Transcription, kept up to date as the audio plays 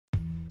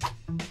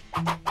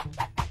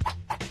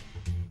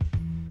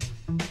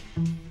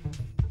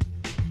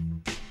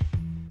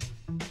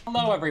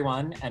Hello,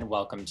 everyone, and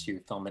welcome to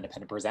Film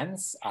Independent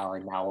Presents, our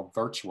now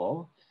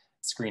virtual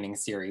screening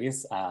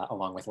series,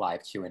 along with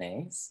live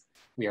Q&As.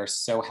 We are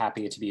so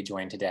happy to be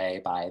joined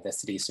today by the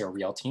City So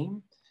Real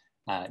team,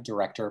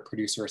 director,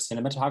 producer,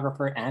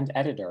 cinematographer, and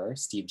editor,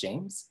 Steve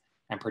James,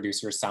 and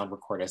producer, sound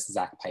recordist,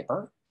 Zak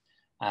Piper.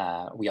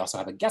 We also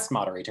have a guest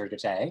moderator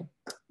today,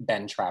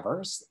 Ben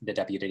Travers, the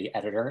deputy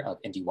editor of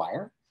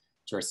IndieWire,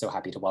 which we're so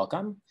happy to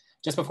welcome.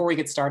 Just before we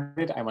get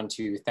started, I want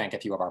to thank a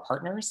few of our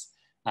partners.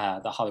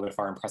 The Hollywood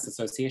Foreign Press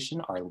Association,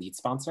 our lead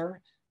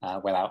sponsor,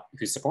 without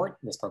whose support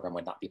this program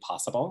would not be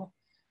possible.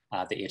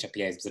 The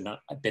HFPA has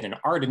been an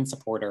ardent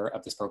supporter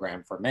of this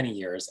program for many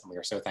years, and we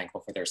are so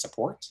thankful for their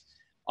support.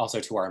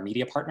 Also to our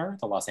media partner,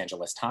 the Los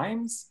Angeles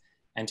Times,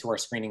 and to our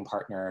screening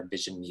partner,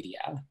 Vision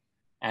Media.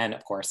 And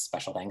of course,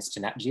 special thanks to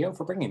Nat Geo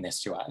for bringing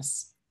this to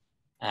us.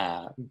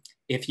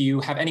 If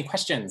you have any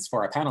questions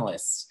for our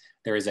panelists,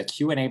 there is a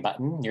Q&A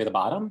button near the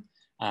bottom.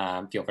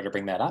 Feel free to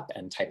bring that up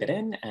and type it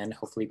in, and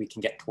hopefully we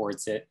can get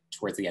towards it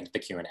towards the end of the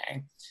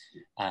Q&A.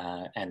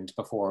 And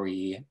before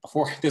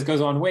this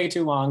goes on way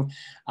too long,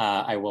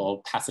 I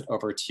will pass it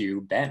over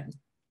to Ben.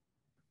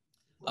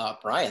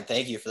 Brian,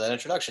 thank you for that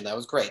introduction. That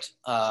was great.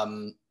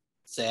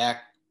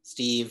 Zach,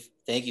 Steve,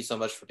 thank you so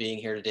much for being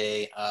here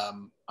today.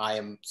 I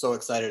am so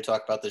excited to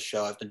talk about this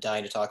show. I've been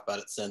dying to talk about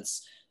it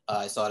since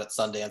I saw it at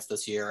Sundance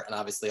this year, and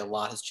obviously a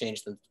lot has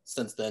changed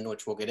since then,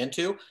 which we'll get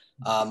into.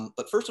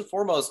 But first and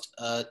foremost,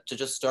 to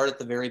just start at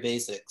the very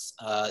basics,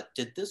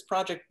 did this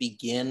project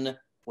begin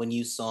when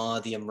you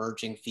saw the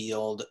emerging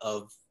field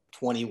of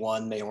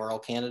 21 mayoral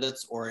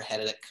candidates, or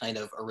had it kind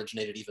of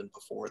originated even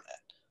before that?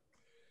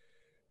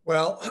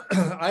 Well,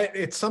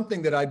 it's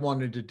something that I'd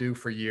wanted to do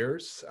for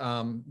years,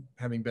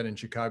 having been in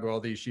Chicago all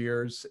these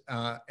years,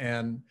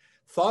 and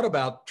thought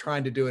about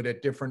trying to do it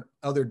at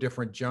other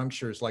different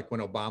junctures, like when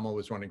Obama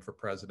was running for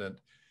president.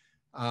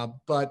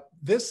 But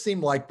this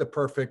seemed like the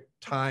perfect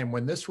time.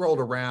 When this rolled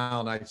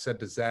around, I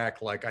said to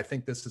Zach, like, I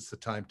think this is the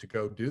time to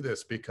go do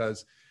this,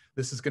 because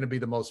this is going to be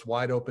the most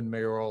wide open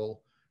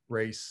mayoral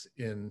race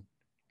in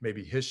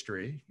maybe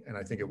history. And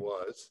I think it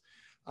was.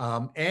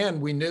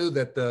 And we knew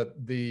that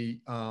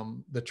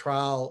the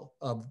trial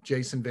of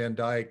Jason Van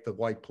Dyke, the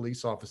white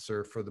police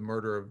officer for the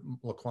murder of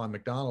Laquan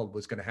McDonald,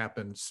 was going to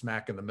happen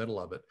smack in the middle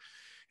of it.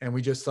 And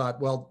we just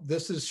thought, well,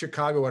 this is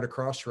Chicago at a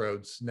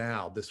crossroads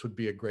now. This would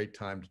be a great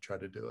time to try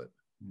to do it.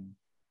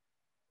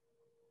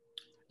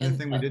 And the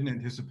thing we didn't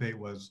anticipate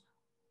was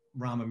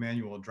Rahm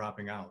Emanuel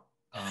dropping out,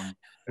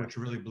 which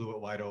really blew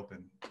it wide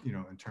open, you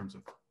know, in terms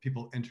of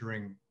people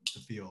entering the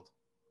field.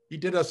 He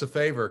did us a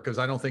favor, because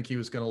I don't think he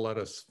was going to let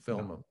us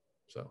film him.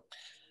 So.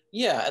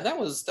 Yeah, and that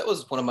was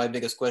one of my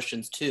biggest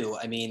questions too.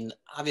 I mean,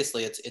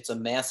 obviously it's a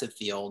massive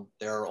field.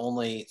 There are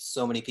only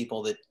so many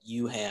people that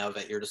you have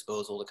at your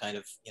disposal to kind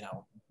of, you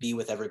know, be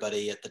with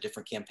everybody at the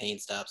different campaign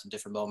stops and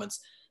different moments.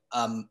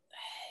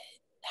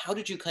 How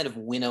did you kind of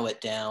winnow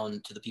it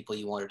down to the people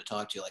you wanted to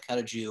talk to? Like, how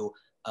did you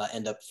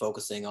end up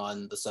focusing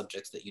on the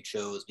subjects that you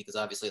chose? Because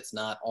obviously it's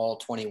not all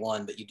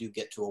 21, but you do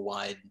get to a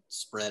wide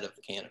spread of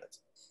the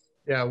candidates.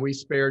 Yeah, we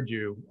spared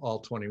you all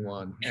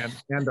 21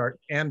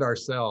 and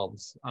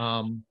ourselves.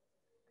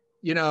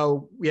 You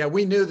know, yeah,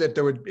 we knew that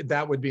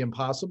that would be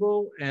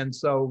impossible. And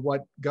so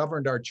what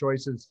governed our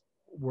choices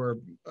were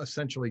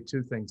essentially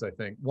two things, I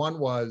think. One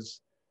was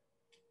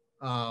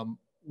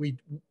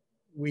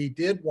we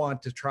did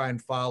want to try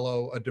and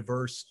follow a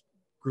diverse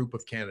group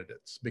of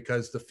candidates,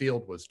 because the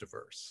field was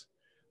diverse.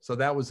 So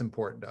that was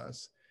important to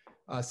us.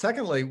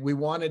 Secondly, we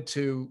wanted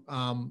to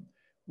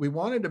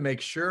make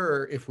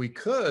sure, if we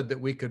could,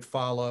 that we could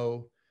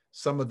follow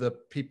some of the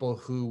people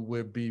who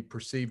would be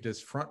perceived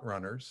as front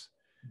runners,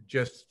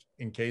 just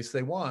in case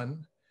they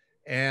won.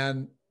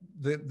 And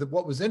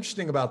what was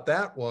interesting about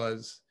that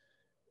was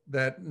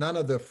that none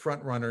of the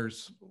front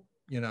runners,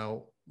 you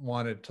know,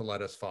 wanted to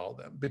let us follow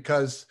them,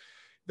 because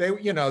they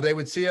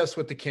would see us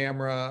with the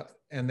camera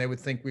and they would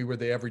think we were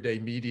the everyday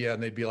media,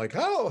 and they'd be like,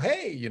 oh,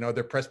 hey, you know,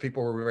 their press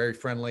people were very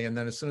friendly. And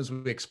then as soon as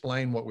we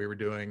explained what we were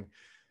doing,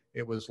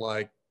 it was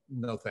like,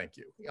 no, thank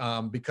you.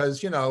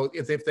 Because, you know,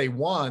 if they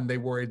won, they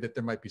worried that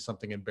there might be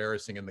something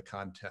embarrassing in the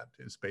content,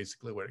 is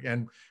basically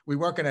and we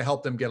weren't going to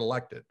help them get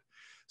elected.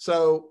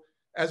 So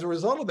as a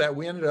result of that,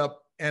 we ended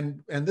up,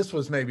 and this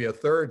was maybe a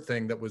third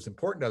thing that was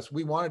important to us,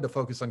 we wanted to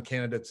focus on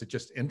candidates that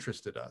just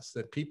interested us,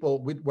 that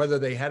people, whether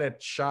they had a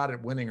shot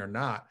at winning or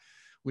not,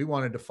 we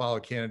wanted to follow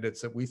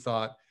candidates that we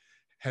thought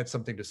had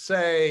something to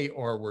say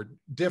or were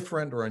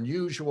different or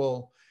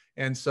unusual.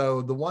 And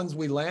so the ones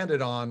we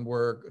landed on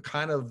were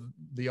kind of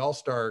the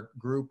all-star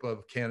group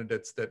of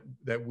candidates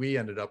that we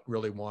ended up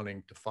really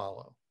wanting to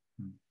follow.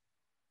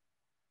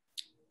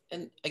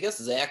 And I guess,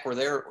 Zach, were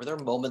there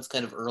moments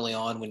kind of early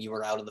on when you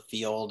were out in the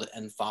field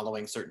and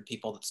following certain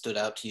people that stood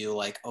out to you,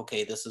 like,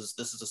 okay, this is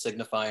a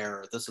signifier,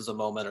 or this is a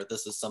moment, or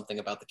this is something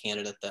about the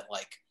candidate that,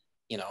 like,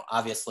 you know,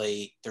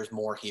 obviously there's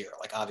more here.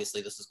 Like,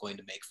 obviously this is going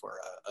to make for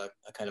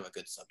a kind of a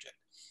good subject.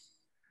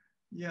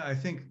 Yeah, I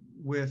think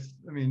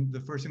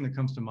the first thing that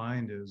comes to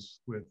mind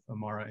is with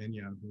Amara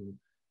Inya, who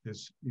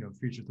is, you know,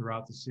 featured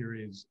throughout the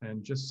series,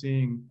 and just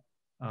seeing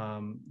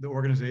the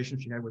organization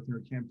she had within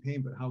her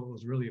campaign, but how it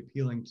was really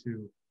appealing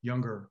to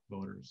younger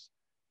voters.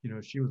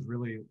 She was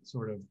really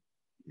sort of,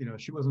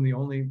 she wasn't the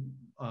only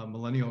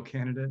millennial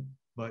candidate,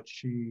 but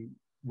she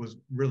was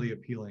really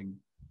appealing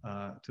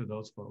to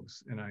those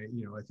folks. And I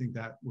think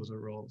that was a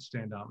real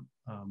standout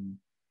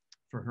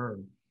for her.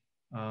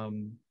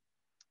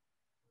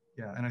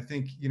 Yeah, and I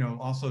think,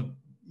 also,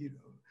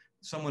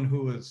 someone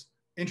who was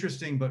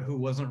interesting, but who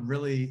wasn't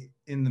really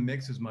in the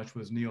mix as much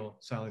was Neil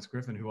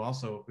Salis-Griffin, who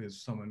also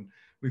is someone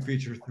we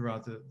feature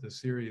throughout the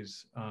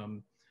series.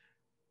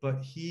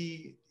 But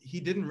he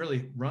didn't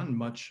really run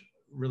much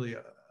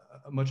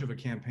of a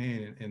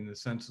campaign in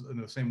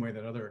the same way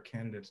that other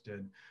candidates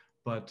did.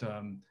 But,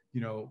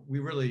 we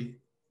really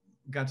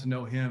got to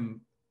know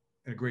him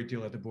a great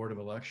deal at the Board of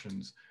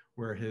Elections,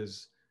 where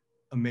his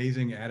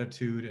amazing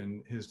attitude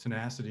and his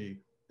tenacity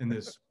in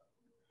this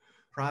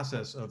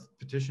process of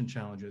petition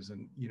challenges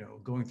and,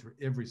 going through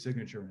every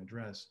signature and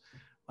address.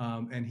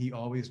 And he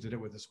always did it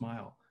with a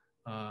smile.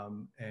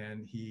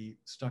 And he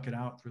stuck it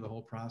out through the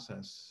whole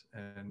process,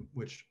 and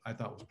which I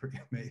thought was pretty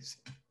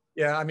amazing.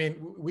 Yeah, I mean,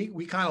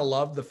 we kind of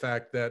love the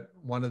fact that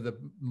one of the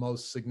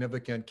most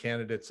significant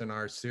candidates in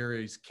our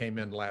series came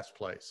in last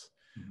place.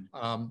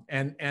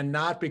 Mm-hmm. And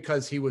not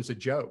because he was a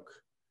joke.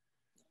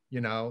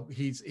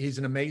 He's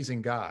an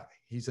amazing guy.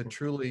 He's a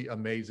truly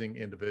amazing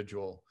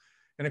individual.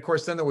 And of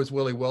course, then there was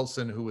Willie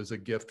Wilson, who was a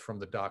gift from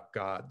the doc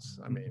gods.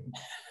 I mean,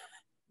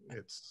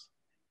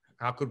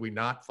 how could we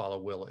not follow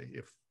Willie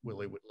if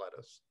Willie would let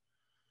us?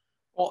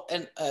 Well,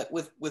 and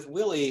with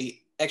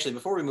Willie, actually,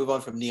 before we move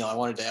on from Neil, I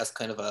wanted to ask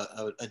kind of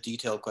a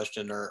detailed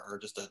question or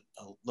just a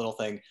little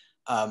thing.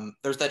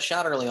 There's that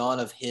shot early on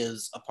of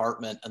his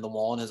apartment and the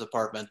wall in his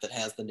apartment that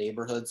has the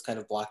neighborhoods kind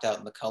of blocked out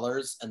in the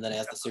colors. And then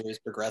as the series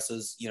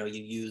progresses, you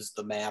use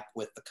the map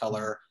with the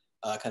color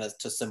kind of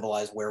to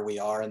symbolize where we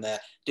are in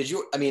that.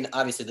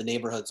 Obviously the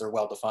neighborhoods are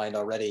well defined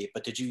already,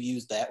 but did you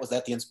use that? Was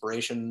that the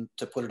inspiration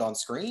to put it on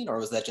screen, or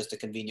was that just a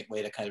convenient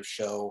way to kind of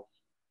show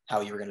how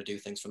you were going to do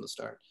things from the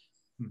start?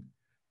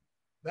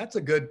 That's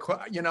a good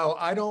question.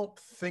 I don't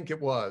think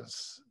it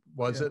was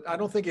it? I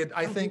don't think it,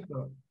 I think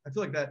so. I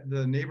feel like that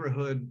the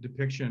neighborhood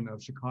depiction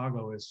of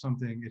Chicago is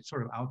something, it's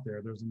sort of out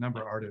there. There's a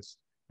number of artists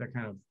that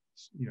kind of,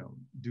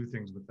 do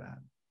things with that.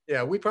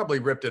 Yeah, we probably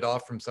ripped it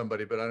off from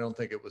somebody, but I don't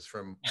think it was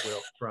from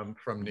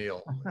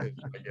Neil, I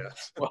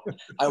guess. Well,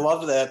 I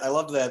loved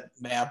that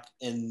map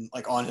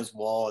on his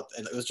wall,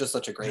 and it was just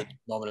such a great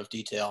moment of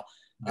detail.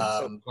 It's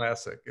so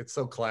classic. It's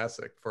so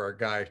classic for a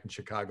guy in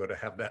Chicago to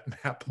have that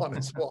map on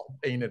his wall,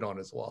 painted on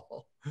his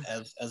wall.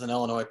 As an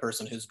Illinois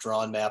person who's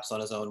drawn maps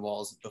on his own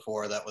walls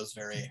before, that was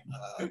very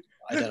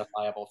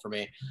identifiable for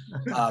me.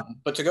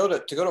 But to go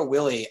to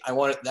Willie,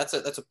 that's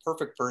a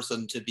perfect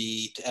person to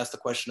ask the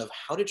question of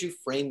how did you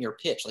frame your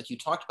pitch? Like you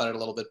talked about it a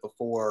little bit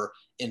before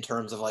in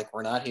terms of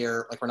we're not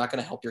going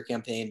to help your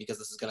campaign because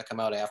this is going to come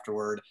out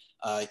afterward.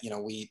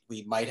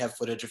 We might have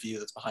footage of you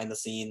that's behind the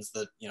scenes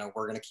that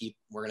we're going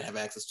to have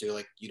access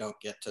to. You don't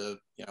get to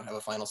have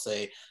a final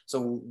say.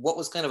 So what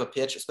was kind of a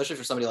pitch, especially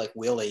for somebody like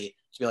Willie,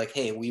 to be like,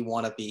 hey, we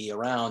want to be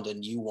around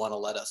and you want to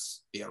let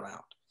us be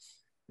around?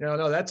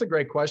 No, that's a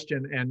great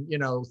question. And,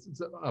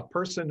 a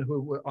person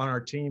who on our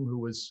team who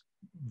was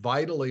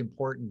vitally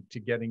important to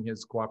getting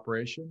his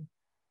cooperation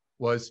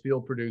was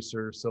field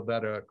producer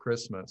Sylvetta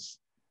Christmas.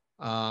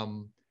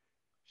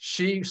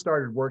 She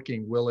started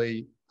working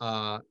Willie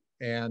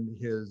and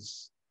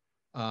his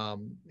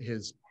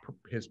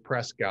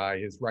press guy,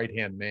 his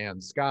right-hand man,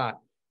 Scott,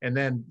 and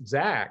then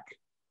Zak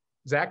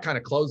kind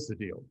of closed the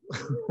deal.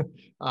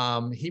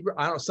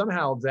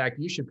 Somehow, Zak,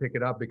 you should pick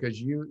it up because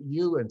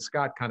you and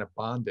Scott kind of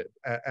bonded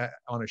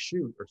on a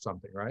shoot or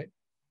something, right?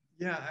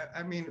 Yeah,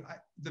 I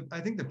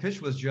think the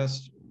pitch was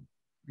just,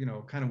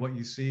 kind of what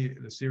you see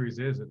the series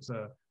is. It's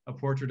a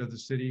portrait of the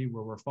city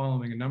where we're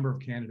following a number of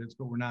candidates,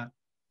 but we're not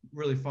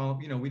really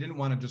following, we didn't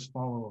want to just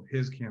follow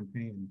his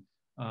campaign.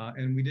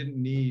 And we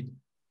didn't need,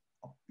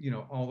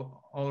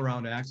 all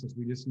around access.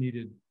 We just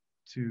needed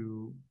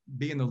to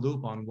be in the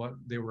loop on what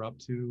they were up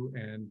to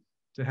and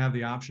to have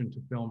the option to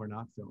film or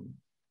not film.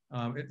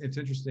 It's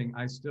interesting.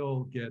 I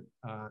still get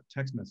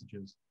text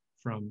messages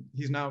from,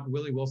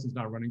 Willie Wilson's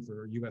now running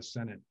for US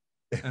Senate.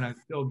 And I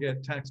still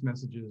get text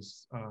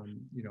messages,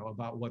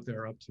 about what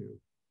they're up to.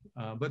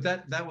 But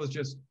that was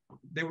just,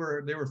 they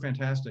were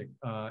fantastic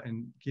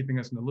in keeping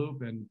us in the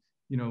loop. And,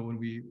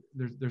 when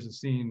there's a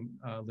scene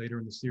later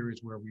in the series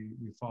where we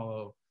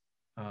follow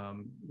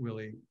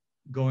Willie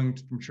going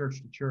from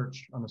church to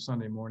church on a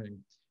Sunday morning.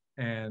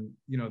 And,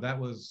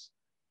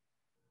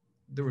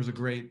 there was a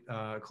great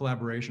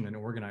collaboration in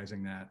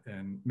organizing that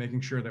and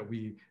making sure that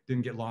we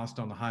didn't get lost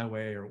on the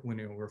highway or when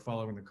we're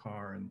following the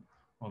car and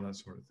all that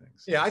sort of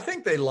things. Yeah, I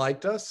think they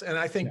liked us. And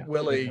I think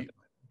Willie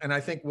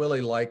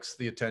likes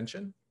the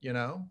attention,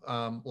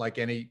 like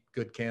any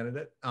good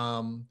candidate.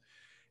 And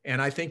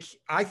I think,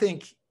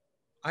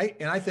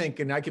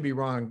 and I could be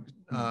wrong,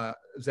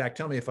 Zak,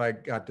 tell me if I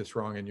got this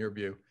wrong in your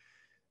view,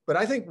 but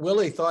I think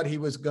Willie thought he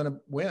was going to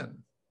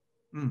win.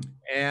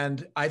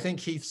 And I think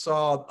he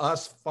saw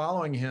us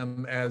following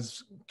him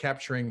as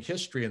capturing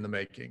history in the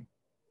making.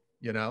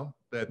 you know,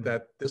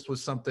 that this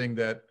was something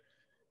that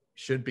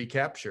should be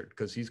captured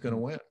because he's going to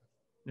win.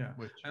 Yeah.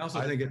 Which I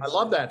also think I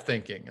love that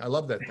thinking. I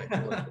love that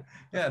thinking.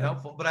 Yeah, it's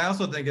helpful. But I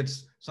also think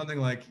it's something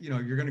like, you know,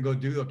 you're going to go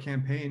do a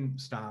campaign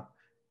stop.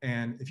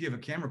 And if you have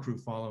a camera crew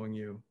following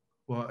you,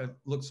 well, it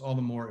looks all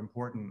the more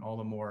important, all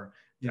the more,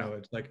 you know,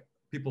 it's like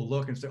people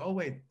look and say, oh,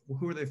 wait,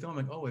 who are they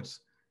filming? Oh,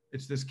 it's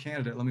this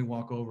candidate. Let me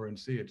walk over and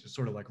see it. Just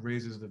sort of like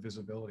raises the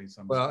visibility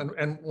somehow. Well,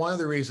 and one of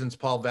the reasons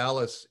Paul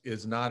Vallis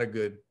is not a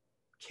good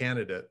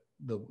candidate,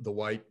 the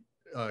white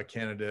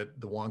candidate,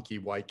 the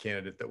wonky white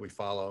candidate that we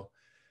follow,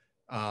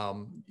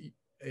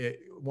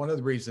 one of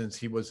the reasons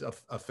he was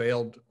a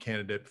failed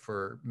candidate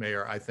for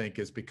mayor, I think,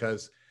 is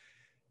because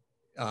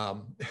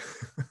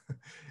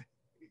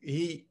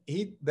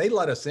they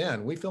let us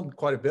in. We filmed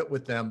quite a bit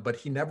with them, but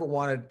he never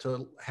wanted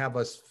to have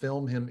us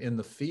film him in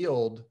the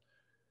field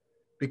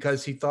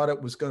because he thought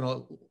it was going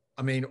to,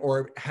 I mean,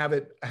 or have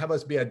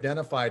us be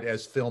identified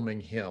as filming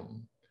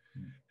him,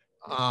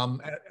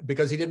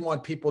 because he didn't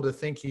want people to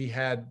think he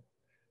had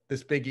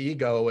this big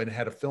ego and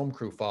had a film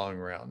crew following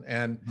around.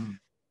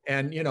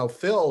 And you know,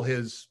 Phil,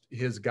 his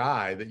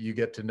guy that you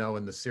get to know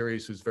in the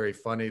series, who's very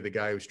funny, the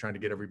guy who's trying to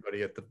get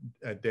everybody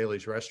at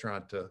Daly's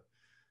restaurant to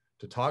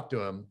talk to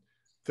him.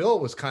 Phil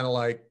was kind of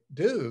like,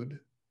 dude,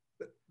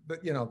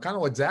 but you know, kind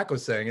of what Zach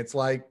was saying. It's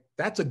like,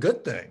 that's a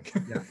good thing.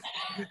 Yeah.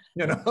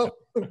 You know,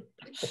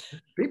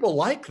 people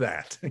like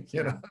that,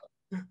 you know.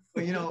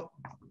 But you know,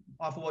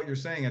 off of what you're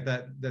saying at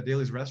that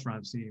Daly's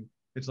restaurant scene,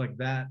 it's like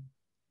that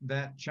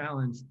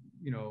challenge,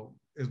 you know,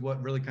 is what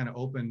really kind of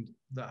opened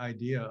the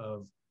idea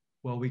of,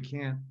 well, we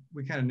kind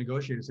of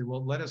negotiate and say,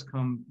 well, let us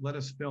film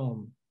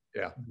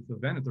this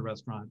event at the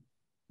restaurant.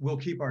 We'll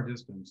keep our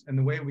distance. And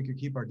the way we could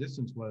keep our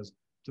distance was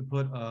to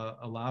put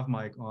a lav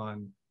mic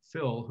on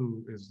Phil,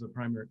 who is the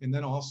primary, and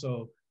then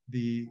also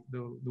the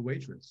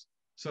waitress.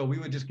 So we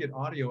would just get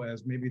audio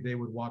as maybe they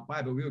would walk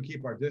by, but we would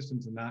keep our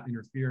distance and not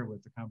interfere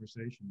with the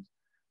conversations.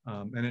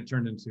 And it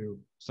turned into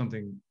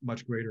something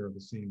much greater of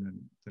a scene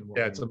than what.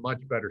 Yeah, it's a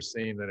much better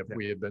scene than if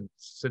we had been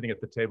sitting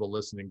at the table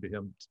listening to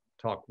him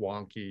talk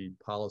wonky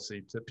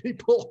policy to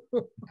people.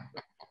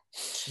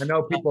 I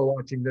know people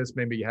watching this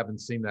maybe haven't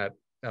seen that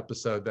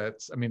episode.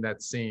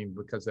 That scene,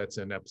 because that's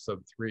in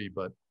episode 3,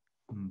 but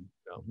you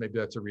know, maybe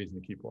that's a reason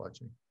to keep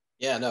watching.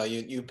 Yeah, no,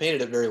 you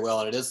painted it very well,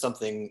 and it is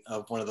something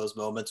of one of those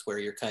moments where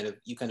you kind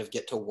of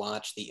get to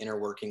watch the inner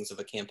workings of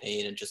a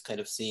campaign and just kind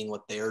of seeing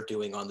what they're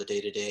doing on the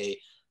day-to-day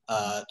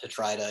to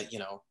try to, you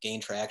know,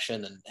 gain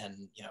traction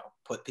and you know,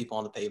 put people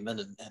on the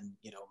pavement and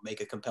you know, make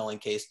a compelling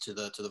case to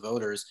the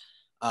voters.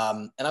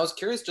 And I was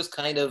curious, just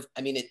kind of,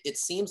 I mean, it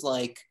seems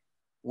like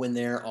when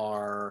there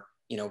are,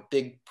 you know,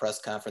 big press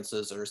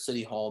conferences or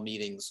city hall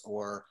meetings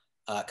or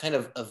kind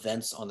of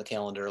events on the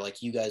calendar,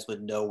 like you guys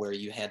would know where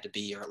you had to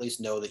be, or at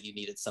least know that you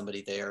needed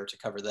somebody there to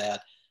cover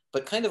that.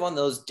 But kind of on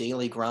those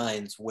daily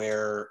grinds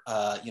where,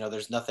 you know,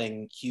 there's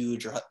nothing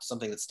huge or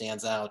something that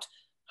stands out,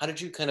 how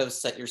did you kind of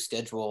set your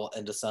schedule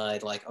and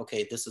decide like,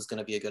 okay, this is going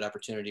to be a good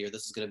opportunity or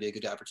this is going to be a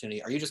good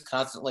opportunity? Are you just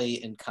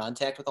constantly in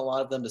contact with a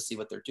lot of them to see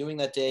what they're doing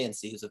that day and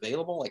see who's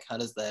available? Like, how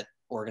does that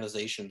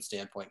organization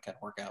standpoint kind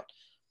of work out?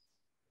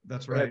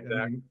 That's right.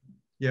 I mean,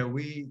 yeah,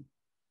 we,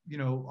 you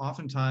know,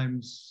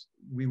 oftentimes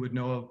we would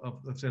know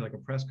of, let's say, like a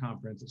press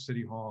conference at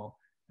City Hall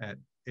at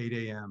 8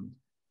 a.m.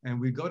 And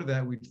we'd go to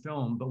that, we'd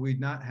film, but we'd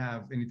not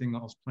have anything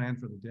else planned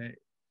for the day.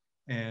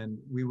 And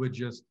we would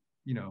just,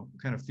 you know,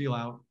 kind of feel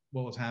out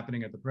what was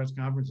happening at the press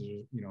conference.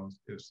 You know,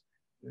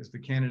 is the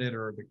candidate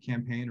or the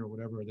campaign or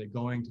whatever, are they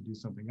going to do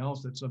something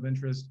else that's of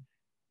interest?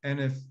 And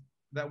if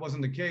that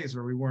wasn't the case,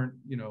 or we weren't,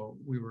 you know,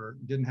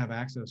 didn't have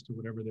access to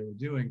whatever they were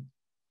doing,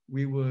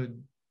 we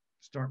would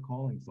start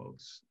calling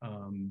folks.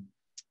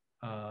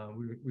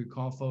 We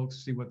call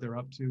folks, see what they're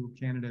up to,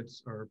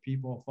 candidates or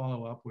people,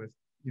 follow up with,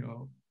 you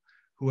know,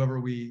 whoever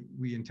we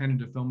intended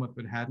to film with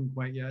but hadn't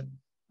quite yet.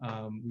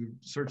 We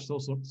search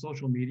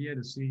social media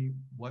to see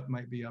what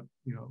might be up,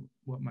 you know,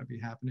 what might be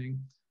happening.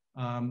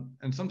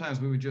 And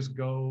sometimes we would just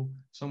go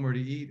somewhere to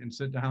eat and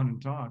sit down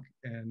and talk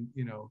and,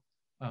 you know,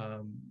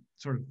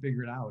 sort of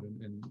figure it out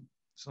and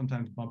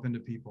sometimes bump into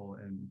people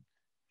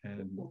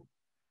and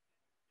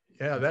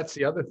yeah, that's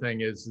the other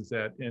thing is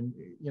that, and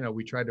you know,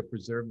 we try to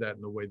preserve that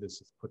in the way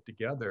this is put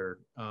together.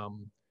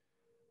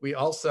 We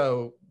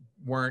also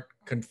weren't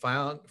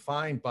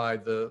confined by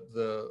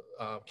the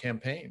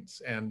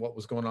campaigns and what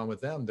was going on with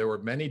them. There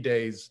were many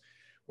days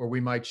where we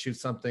might shoot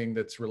something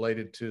that's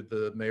related to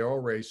the mayoral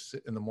race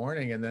in the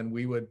morning, and then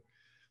we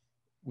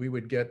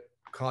would get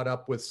caught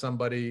up with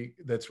somebody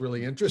that's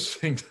really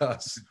interesting to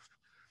us,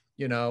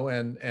 you know,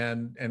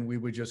 and we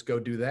would just go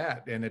do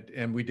that.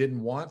 And we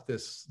didn't want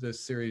this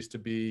series to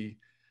be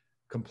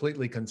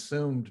completely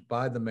consumed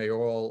by the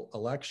mayoral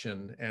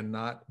election and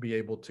not be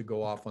able to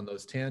go off on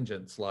those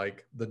tangents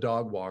like the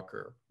dog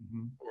walker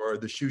or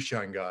the shoe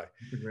shine guy.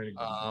 That's a great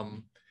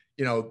example.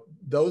 You know,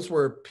 those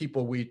were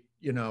people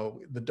you know,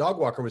 the dog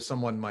walker was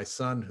someone, my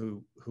son,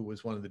 who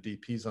was one of the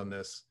DPs on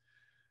this,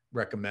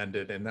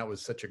 recommended, and that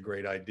was such a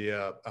great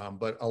idea.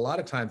 But a lot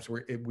of times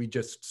we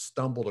just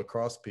stumbled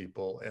across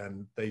people,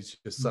 and they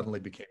just suddenly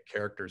became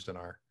characters in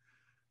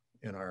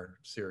our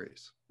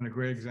series. And a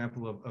great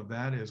example of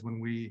that is when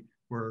we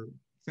were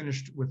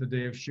finished with the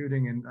day of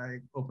shooting, and I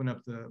opened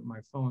up my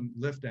phone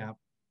Lyft app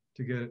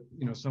to get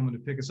someone to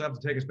pick us up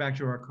to take us back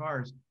to our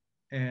cars,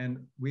 and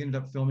we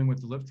ended up filming with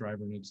the Lyft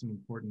driver, and it's an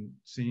important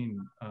scene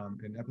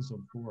in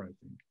episode 4, I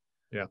think.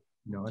 Yeah.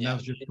 And that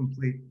was just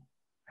complete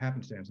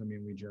happenstance. I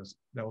mean,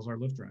 that was our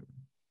Lyft driver.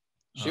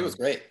 She was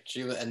great.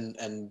 She was,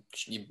 and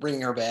she,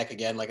 bringing her back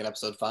again, like in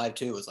episode 5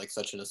 too, was like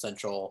such an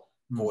essential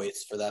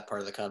voice for that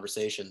part of the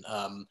conversation.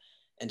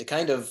 And to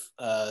kind of,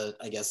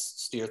 I guess,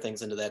 steer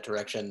things into that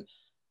direction.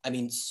 I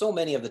mean, so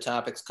many of the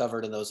topics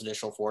covered in those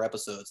initial 4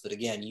 episodes that,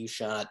 again, you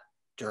shot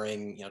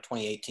during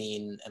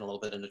 2018 and a little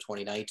bit into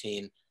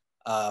 2019.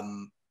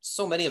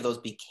 So many of those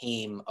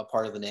became a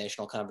part of the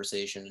national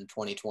conversation in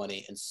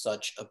 2020 in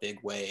such a big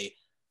way,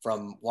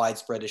 from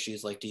widespread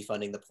issues like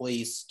defunding the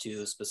police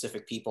to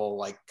specific people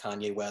like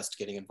Kanye West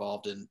getting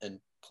involved in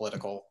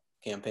political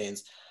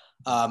campaigns.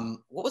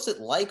 What was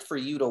it like for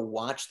you to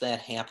watch that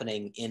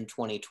happening in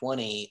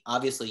 2020?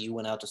 Obviously, you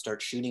went out to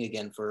start shooting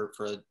again for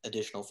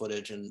additional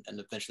footage and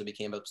eventually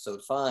became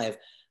episode 5.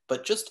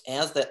 But just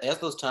as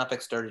those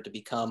topics started to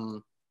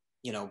become,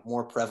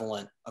 more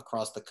prevalent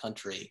across the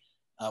country,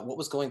 what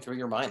was going through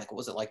your mind? Like, what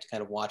was it like to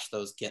kind of watch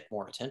those get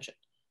more attention?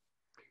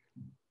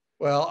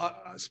 Well,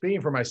 speaking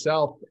for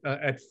myself,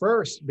 at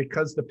first,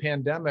 because the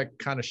pandemic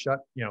kind of shut,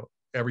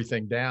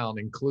 everything down,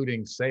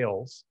 including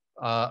sales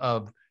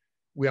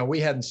we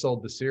hadn't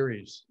sold the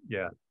series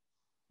yet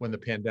when the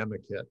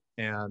pandemic hit,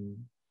 and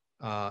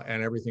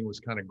everything was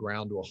kind of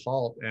ground to a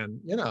halt. And,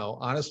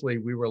 honestly,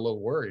 we were a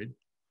little worried.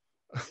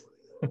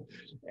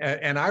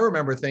 And I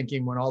remember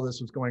thinking when all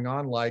this was going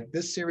on, like,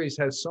 this series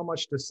has so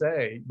much to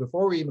say.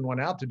 Before we even went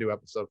out to do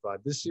episode 5,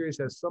 this series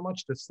has so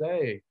much to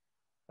say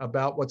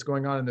about what's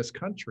going on in this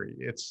country.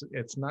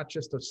 It's not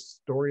just a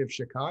story of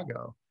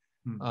Chicago.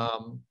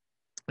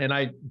 And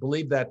I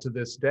believe that to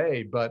this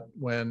day. But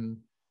when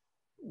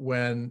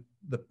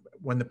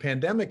the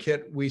pandemic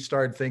hit, we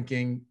started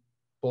thinking,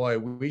 boy,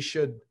 we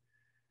should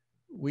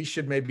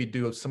maybe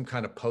do some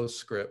kind of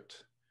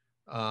postscript,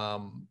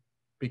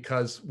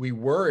 because we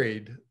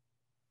worried,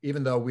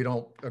 even though we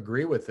don't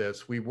agree with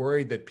this, we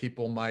worried that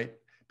people might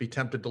be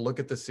tempted to look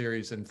at the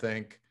series and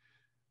think,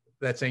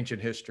 that's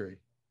ancient history.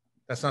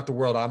 That's not the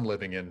world I'm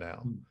living in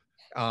now.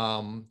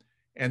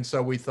 And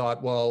so we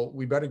thought, well,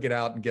 we better get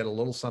out and get a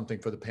little something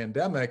for the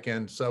pandemic.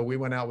 And so we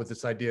went out with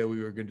this idea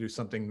we were going to do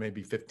something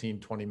maybe 15,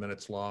 20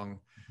 minutes long.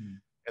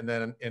 And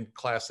then in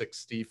classic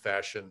Steve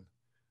fashion,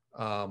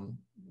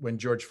 when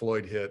George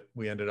Floyd hit,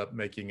 we ended up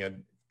making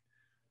an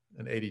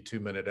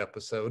 82-minute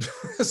episode.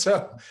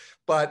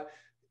 But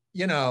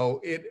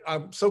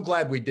I'm so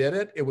glad we did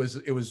it. It was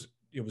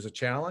a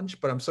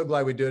challenge, but I'm so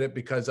glad we did it,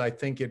 because I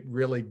think it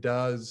really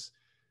does.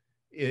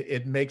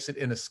 It makes it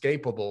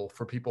inescapable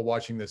for people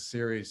watching this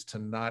series to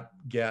not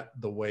get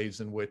the ways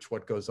in which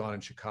what goes on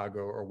in Chicago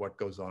or what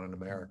goes on in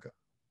America.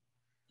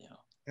 Yeah.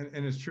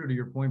 And it's true to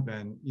your point,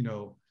 Ben,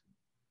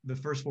 the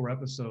first 4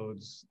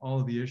 episodes, all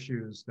of the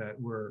issues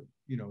that were,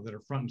 that are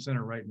front and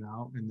center right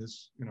now in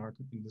this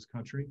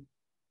country,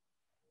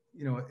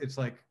 it's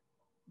like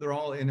they're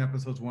all in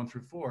episodes 1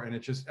 through 4. And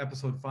it's just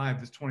episode 5,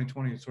 this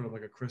 2020 is sort of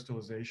like a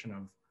crystallization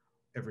of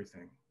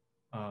everything.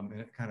 And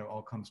it kind of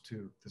all comes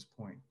to this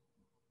point.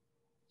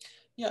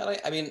 Yeah,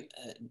 I mean,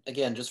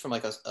 again, just from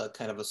like a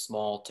kind of a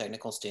small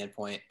technical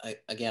standpoint,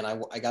 I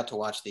got to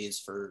watch these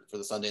for the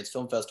Sundance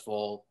Film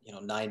Festival,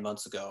 9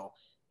 months ago,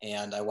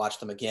 and I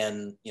watched them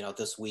again,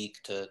 this week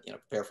to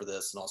prepare for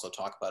this and also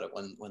talk about it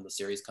when the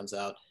series comes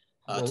out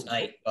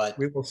tonight. But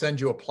we will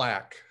send you a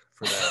plaque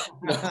for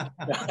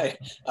that.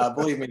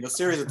 Believe me, the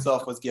series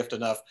itself was gift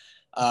enough.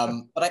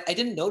 But I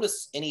didn't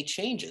notice any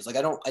changes. Like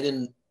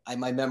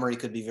my memory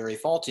could be very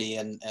faulty,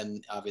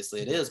 and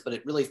obviously it is, but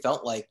it really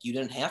felt like you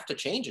didn't have to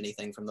change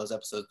anything from those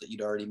episodes that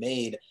you'd already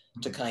made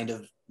to kind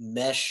of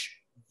mesh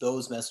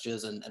those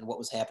messages and what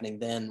was happening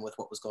then with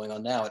what was going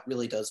on now. It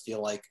really does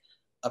feel like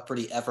a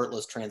pretty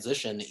effortless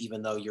transition,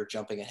 even though you're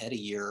jumping ahead a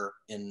year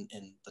in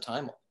the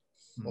timeline.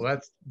 Well,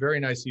 that's very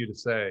nice of you to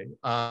say.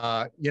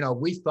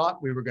 We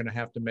thought we were going to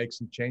have to make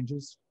some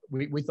changes.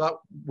 We thought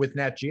with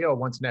Nat Geo,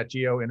 once Nat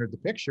Geo entered the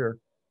picture,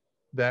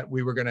 that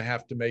we were going to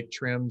have to make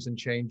trims and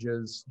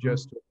changes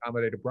just to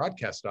accommodate a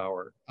broadcast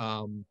hour.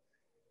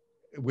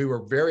 We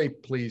were very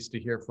pleased to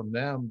hear from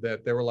them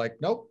that they were like,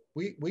 nope,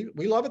 we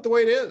love it the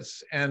way it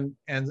is. And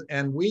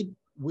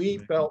we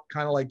felt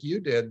kind of like you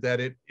did, that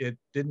it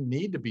didn't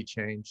need to be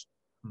changed.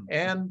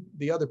 And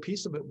the other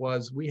piece of it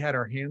was we had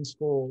our hands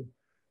full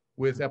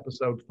with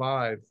episode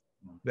 5,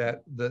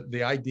 that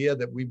the idea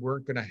that we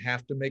weren't going to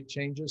have to make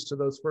changes to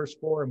those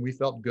first 4, and we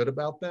felt good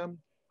about them,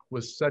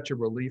 was such a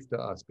relief to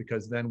us,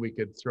 because then we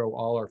could throw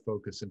all our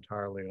focus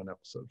entirely on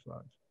episode 5.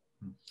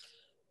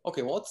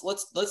 Okay, well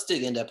let's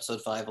dig into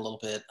episode 5 a little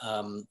bit.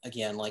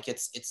 Again, like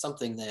it's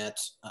something that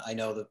I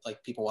know that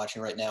like people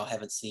watching right now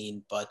haven't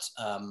seen, but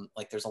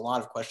like there's a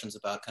lot of questions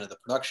about kind of the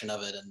production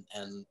of it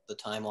and the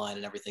timeline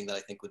and everything that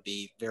I think would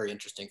be very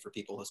interesting for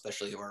people,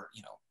 especially who are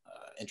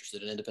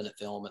interested in independent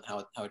film and how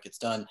it gets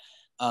done.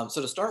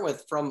 So to start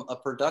with, from a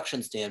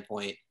production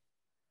standpoint,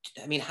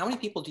 I mean, how many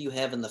people do you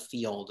have in the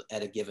field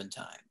at a given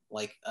time?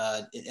 Like,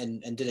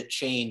 and did it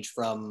change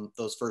from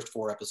those first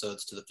 4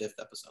 episodes to the 5th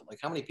episode? Like,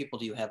 how many people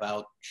do you have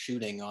out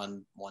shooting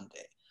on one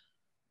day,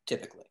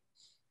 typically?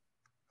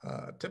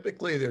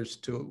 Typically, there's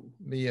 2,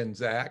 me and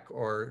Zach,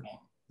 or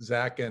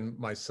Zach and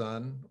my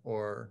son,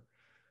 or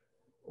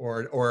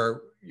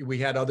we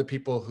had other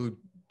people who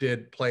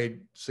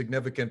played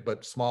significant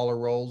but smaller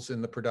roles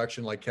in the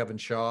production, like Kevin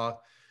Shaw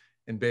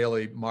and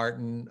Bailey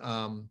Martin.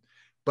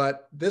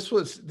 But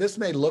this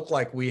may look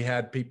like we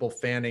had people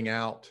fanning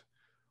out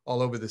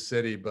all over the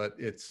city, but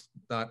it's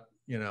not,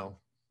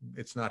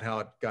 it's not how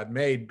it got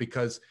made,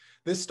 because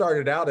this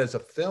started out as a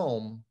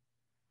film,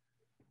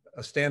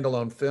 a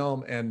standalone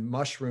film, and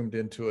mushroomed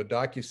into a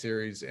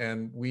docuseries.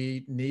 And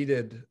we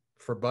needed,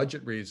 for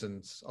budget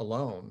reasons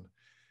alone,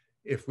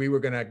 if we were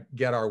going to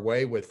get our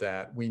way with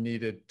that, we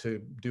needed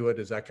to do it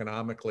as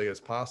economically as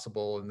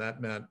possible. And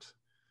that meant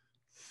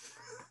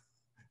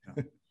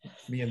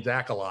me and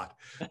Zach a lot.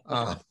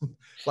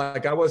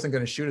 Like I wasn't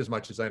going to shoot as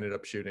much as I ended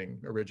up shooting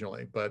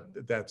originally,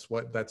 but that's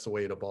the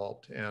way it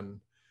evolved. And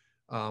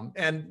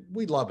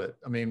we love it.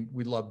 I mean,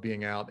 we love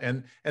being out.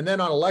 And then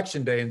on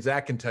election day, and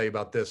Zach can tell you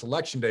about this,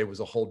 election day was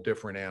a whole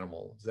different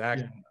animal. Zach,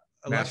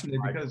 election day,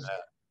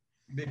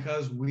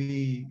 because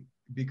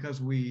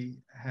we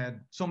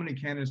had so many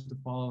candidates to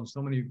follow and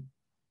so many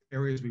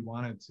areas we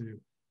wanted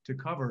to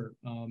cover,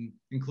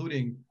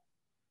 including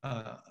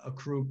a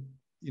crew,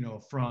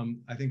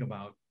 from I think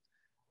about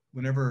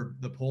whenever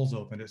the polls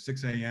opened at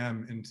 6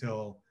 a.m.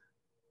 until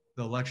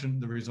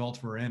the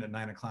results were in at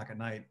 9 o'clock at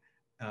night,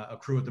 a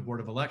crew at the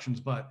Board of Elections.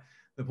 But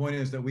the point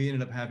is that we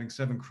ended up having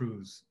 7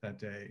 crews that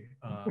day.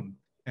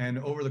 And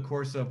over the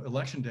course of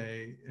election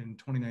day in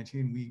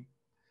 2019,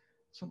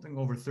 something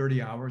over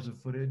 30 hours of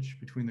footage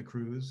between the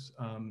crews.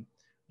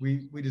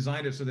 We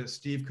designed it so that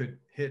Steve could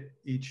hit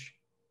each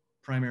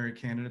primary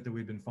candidate that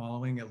we'd been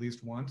following at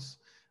least once.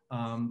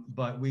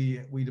 But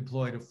we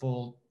deployed a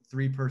full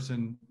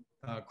 3-person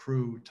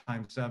crew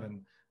times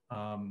 7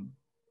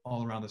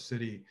 all around the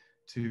city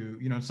to,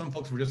 some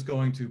folks were just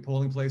going to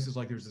polling places.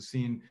 Like there's a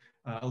scene,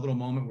 a little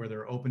moment where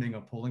they're opening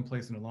a polling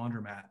place in a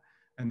laundromat.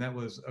 And that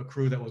was a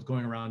crew that was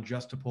going around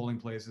just to polling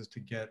places to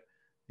get,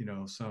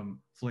 some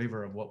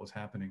flavor of what was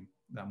happening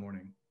that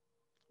morning.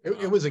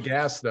 It was a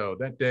gas though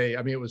that day.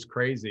 I mean, it was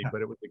crazy,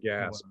 but it was a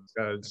gas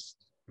because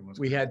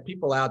we had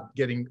people out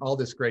getting all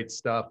this great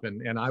stuff,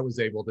 and I was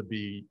able to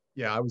be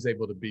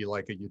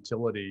like a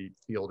utility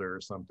fielder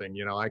or something.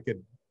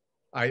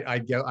 I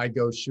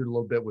go shoot a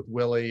little bit with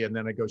Willie, and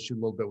then I go shoot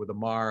a little bit with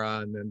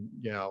Amara, and then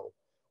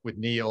with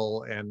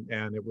Neil, and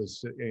it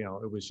was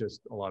it was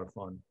just a lot of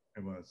fun.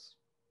 It was.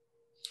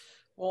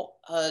 Well,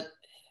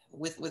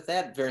 with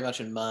that very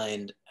much in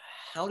mind,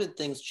 how did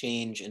things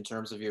change in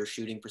terms of your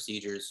shooting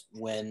procedures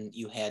when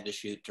you had to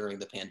shoot during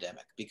the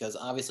pandemic? Because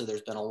obviously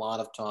there's been a lot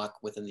of talk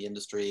within the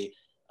industry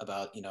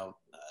about,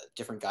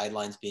 different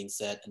guidelines being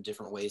set and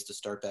different ways to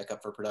start back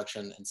up for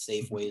production and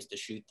safe ways to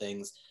shoot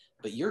things.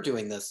 But you're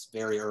doing this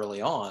very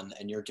early on,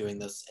 and you're doing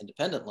this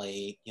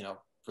independently,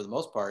 for the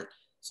most part.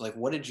 So like,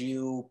 what did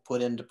you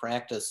put into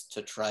practice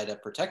to try to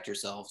protect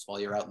yourselves while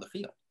you're out in the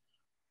field?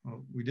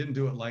 Well, we didn't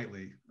do it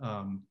lightly.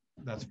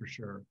 That's for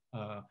sure.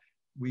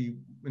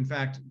 In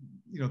fact,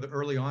 the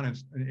early on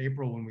in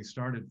April when we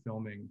started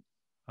filming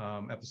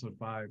episode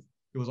 5,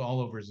 it was all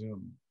over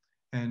Zoom.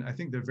 And I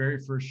think the very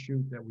first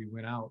shoot that we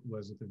went out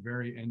was at the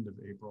very end of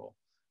April.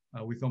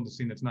 We filmed a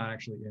scene that's not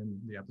actually in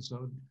the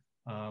episode.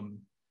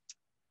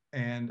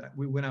 And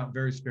we went out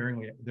very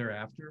sparingly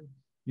thereafter.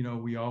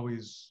 We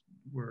always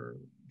were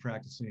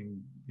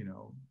practicing,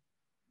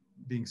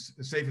 being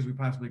as safe as we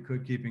possibly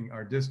could, keeping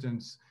our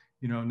distance,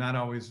 not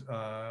always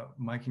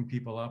miking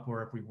people up,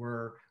 or if we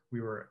were,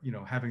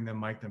 having them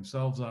mic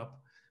themselves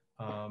up,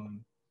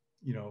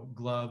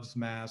 gloves,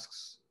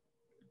 masks,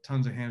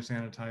 tons of hand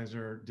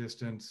sanitizer,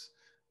 distance.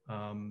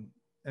 And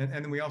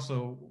then we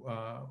also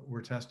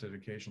were tested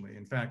occasionally.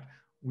 In fact,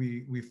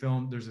 we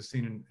filmed, there's a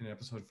scene in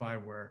episode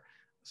 5 where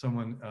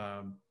someone,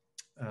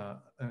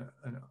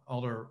 an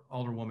older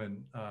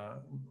woman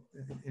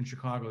in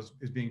Chicago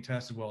is being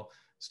tested. Well,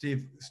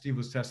 Steve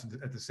was tested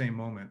at the same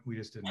moment. We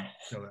just didn't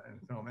show that in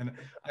the film. And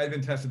I had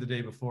been tested the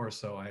day before,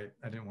 so I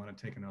didn't want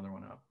to take another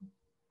one up.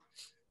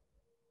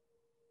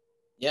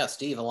 Yeah,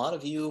 Steve, a lot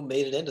of you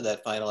made it into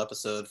that final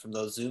episode, from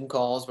those Zoom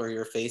calls where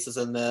your face is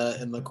in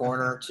the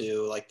corner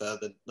to like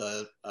the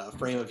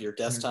frame of your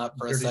desktop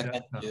for a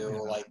second, to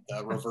like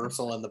the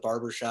reversal in the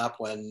barbershop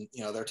when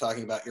they're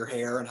talking about your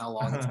hair and how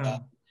long it's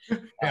got.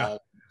 So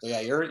yeah,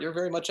 you're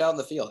very much out in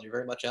the field. You're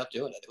very much out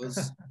doing it. It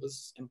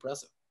was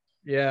impressive.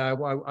 Yeah,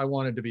 I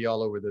wanted to be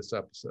all over this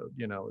episode,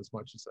 as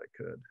much as I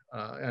could.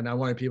 And I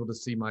wanted people to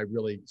see my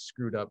really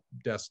screwed up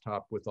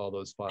desktop with all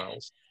those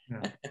files.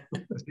 Yeah.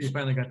 You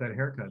finally got that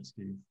haircut,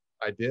 Steve.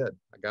 I did.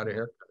 I got a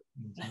haircut.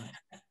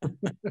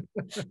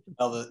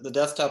 Well, the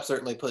desktop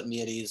certainly put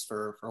me at ease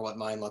for what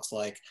mine looks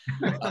like.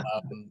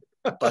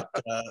 But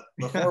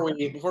before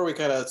we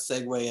kind of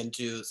segue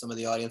into some of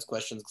the audience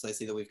questions, because I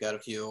see that we've got a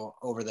few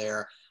over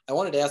there, I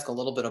wanted to ask a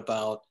little bit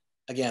about,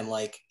 again,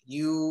 like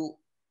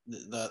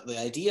the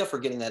idea for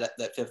getting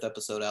that fifth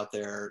episode out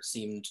there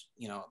seemed,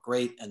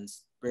 great and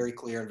very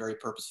clear and very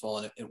purposeful,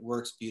 and it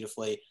works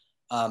beautifully.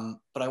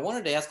 But I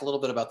wanted to ask a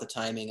little bit about the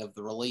timing of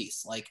the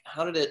release. Like,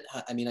 how did it?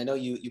 I mean, I know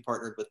you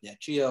partnered with Nat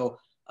Geo,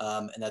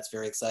 and that's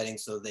very exciting.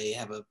 So they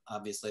have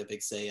obviously a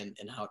big say in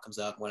how it comes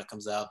out, when it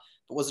comes out.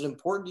 But was it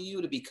important to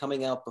you to be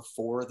coming out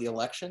before the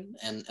election,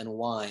 and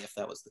why, if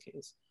that was the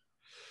case?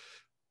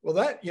 Well,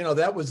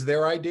 that was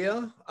their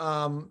idea.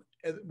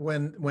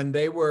 When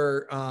they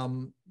were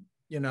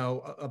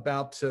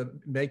about to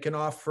make an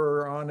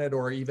offer on it,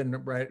 or even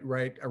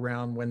right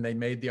around when they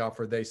made the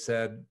offer, they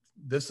said,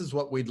 this is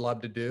what we'd love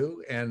to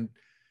do, and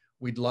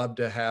we'd love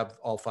to have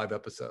all 5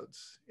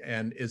 episodes.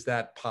 And is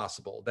that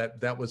possible?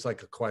 That was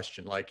like a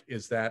question, like,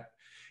 is that?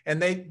 And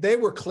they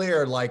were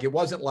clear, like, it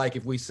wasn't like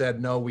if we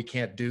said, no, we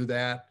can't do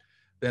that,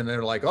 then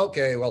they're like,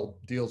 okay, well,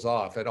 deal's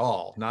off at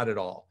all, not at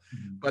all.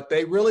 Mm-hmm. But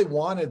they really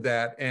wanted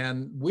that.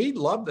 And we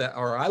loved that,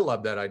 or I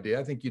love that idea.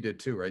 I think you did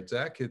too, right,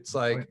 Zach? It's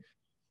like,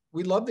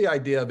 we love the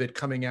idea of it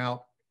coming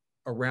out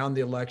around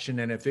the election.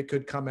 And if it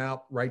could come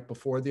out right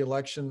before the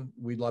election,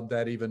 we'd love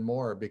that even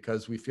more,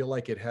 because we feel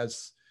like it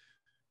has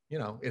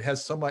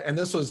so much. And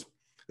this was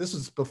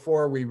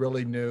before we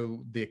really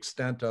knew the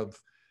extent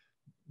of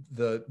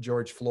the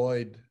George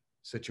Floyd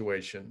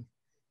situation,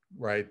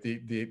 right?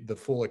 The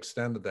full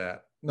extent of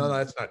that. No,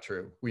 that's not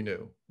true. We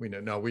knew.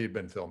 No, we had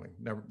been filming.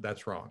 Never,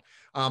 that's wrong.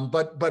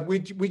 But we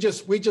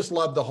just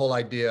love the whole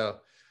idea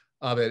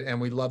of it,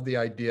 and we love the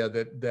idea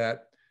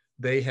that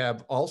they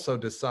have also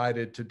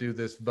decided to do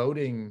this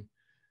voting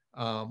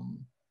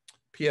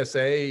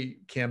PSA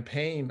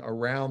campaign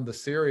around the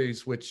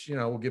series, which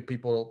will give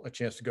people a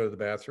chance to go to the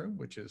bathroom,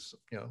 which is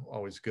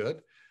always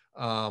good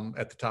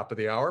at the top of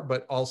the hour,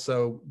 but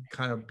also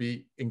kind of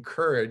be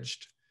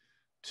encouraged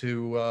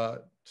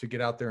to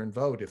get out there and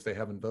vote if they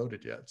haven't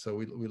voted yet. So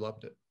we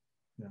loved it.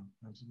 Yeah,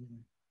 absolutely.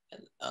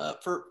 And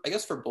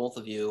for both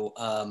of you,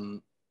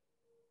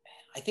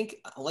 I think,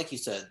 like you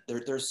said,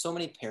 there's so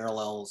many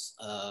parallels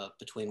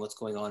between what's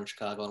going on in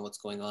Chicago and what's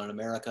going on in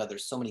America.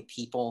 There's so many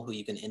people who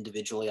you can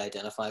individually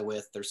identify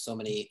with. There's so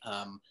many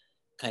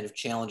kind of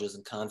challenges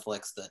and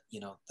conflicts that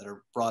that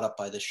are brought up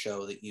by this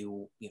show that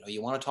you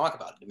want to talk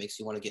about. It makes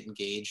you want to get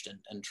engaged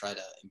and try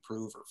to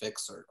improve or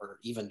fix or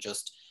even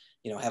just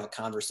have a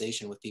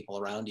conversation with people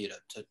around you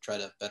to try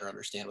to better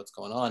understand what's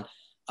going on.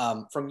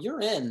 From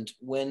your end,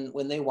 when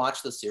they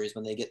watch the series,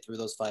 when they get through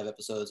those 5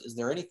 episodes, is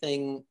there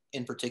anything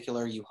in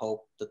particular you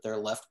hope that they're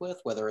left with,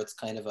 whether it's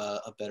kind of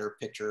a better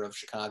picture of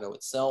Chicago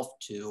itself,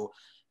 to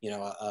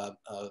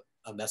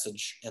a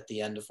message at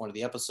the end of one of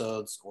the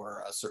episodes,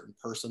 or a certain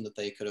person that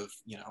they could have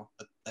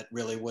that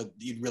really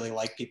you'd really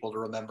like people to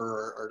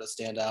remember or to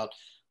stand out?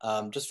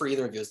 Just for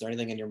either of you, is there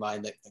anything in your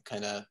mind that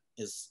kind of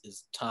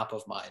is top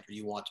of mind, or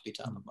you want to be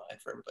top of mind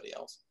for everybody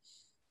else?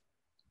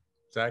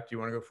 Zach, do you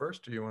want to go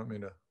first, or do you want me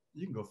to?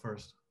 You can go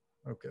first.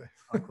 Okay.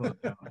 I'll close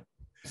down.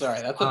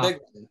 Sorry, that's a big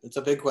one. It's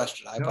a big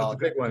question. I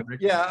apologize. It's a big one.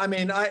 Yeah, I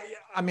mean,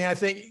 I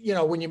think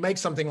when you make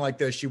something like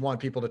this, you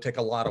want people to take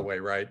a lot away,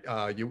 right?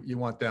 You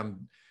want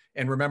them,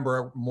 and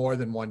remember more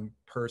than one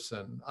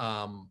person,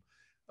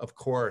 of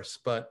course.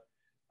 But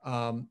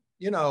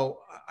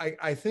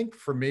I think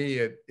for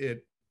me,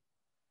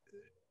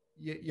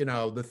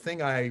 the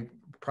thing I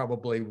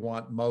probably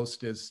want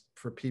most is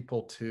for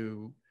people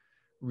to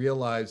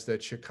realize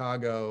that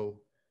Chicago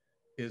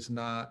is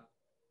not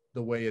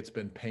the way it's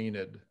been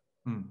painted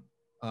in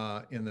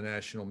the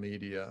national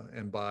media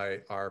and by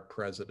our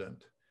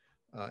president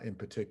in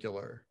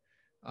particular.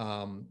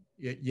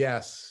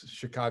 Yes,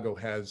 Chicago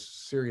has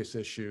serious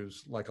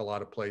issues, like a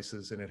lot of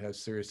places, and it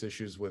has serious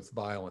issues with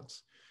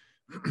violence.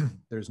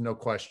 There's no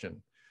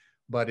question.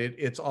 But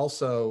it's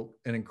also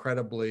an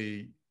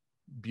incredibly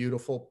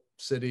beautiful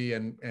city,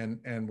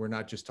 and we're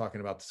not just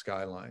talking about the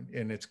skyline.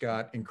 And it's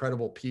got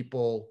incredible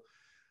people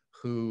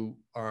who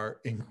are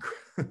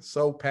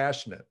so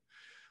passionate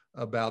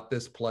about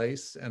this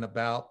place and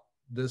about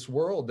this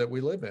world that we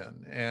live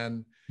in.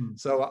 And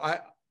so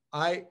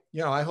I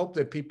hope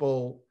that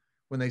people,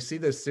 when they see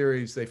this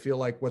series, they feel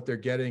like what they're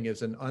getting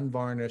is an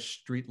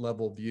unvarnished street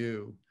level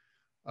view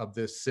of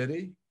this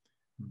city,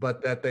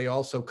 but that they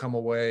also come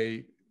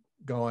away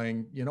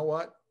going, you know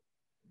what,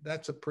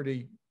 that's a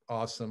pretty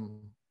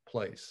awesome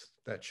place,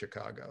 that's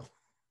Chicago.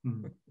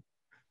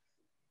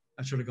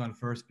 I should have gone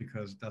first,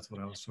 because that's what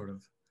I was sort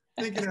of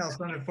thinking. I was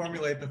trying to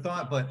formulate the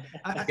thought, but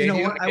I gave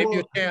you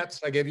a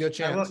chance.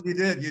 You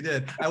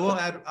did. I'll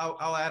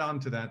add on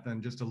to that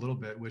then just a little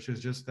bit, which is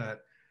just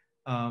that,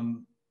 I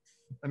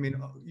mean,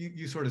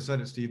 you sort of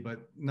said it, Steve,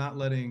 but not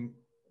letting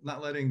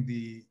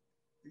the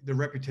the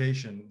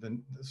reputation,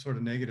 the sort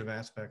of negative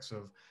aspects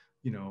of,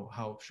 you know,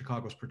 how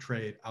Chicago's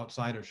portrayed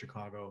outside of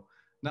Chicago,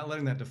 not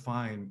letting that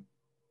define,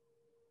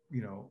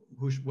 you know,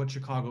 what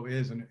Chicago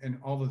is, and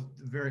all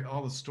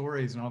the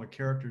stories and all the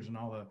characters and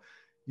all the,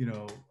 you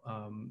know,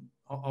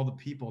 all the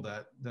people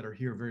that are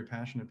here, very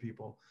passionate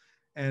people,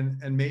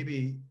 and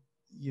maybe,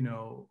 you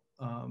know,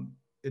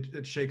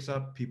 it shakes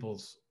up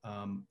people's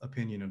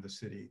opinion of the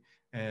city,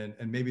 and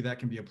maybe that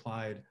can be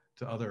applied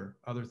to other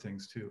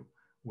things too,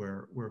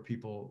 where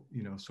people,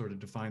 you know, sort of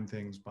define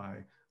things by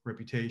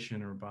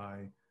reputation or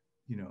by,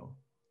 you know,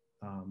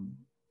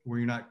 where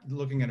you're not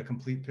looking at a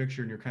complete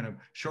picture and you're kind of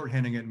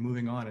shorthanding it and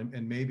moving on,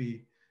 and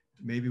maybe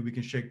we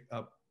can shake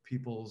up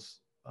people's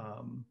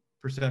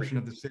perception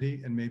of the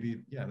city, and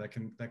maybe, yeah, that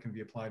can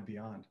be applied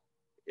beyond.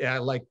 Yeah,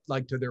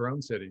 like to their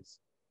own cities,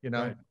 you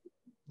know,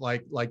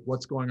 right. like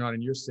what's going on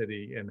in your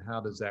city and how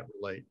does that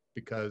relate?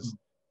 Because,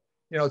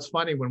 you know, it's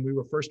funny, when we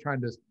were first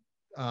trying to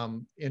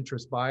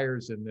interest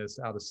buyers in this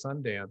out of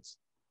Sundance,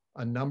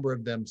 a number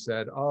of them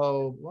said,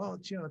 oh, well,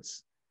 you know,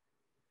 it's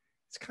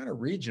kind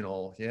of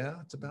regional. Yeah,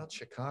 it's about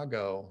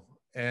Chicago.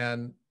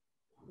 And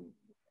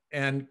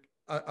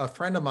a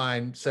friend of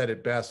mine said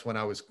it best when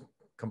I was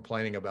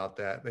complaining about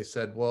that. They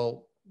said,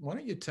 well, why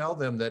don't you tell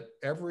them that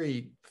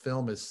every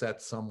film is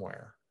set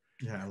somewhere?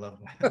 Yeah, I love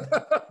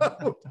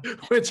that.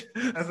 which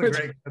that's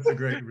a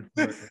great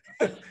retort.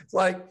 It's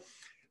like,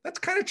 that's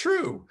kind of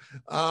true.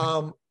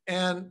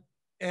 And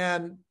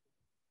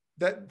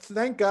that,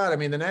 thank God, I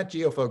mean, the Nat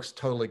Geo folks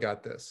totally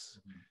got this.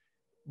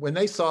 When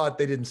they saw it,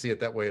 they didn't see it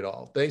that way at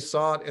all. They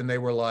saw it and they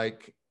were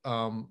like,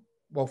 well,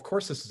 of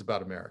course this is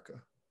about America.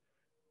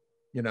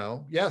 You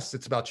know, yes,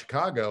 it's about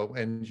Chicago,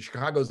 and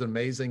Chicago's an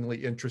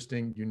amazingly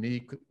interesting,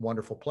 unique,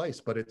 wonderful place,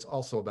 but it's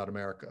also about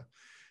America.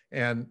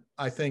 And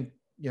I think,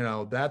 you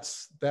know,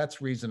 that's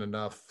reason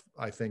enough,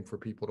 I think, for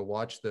people to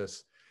watch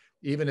this.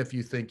 Even if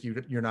you think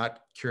you're not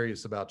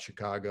curious about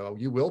Chicago,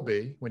 you will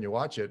be when you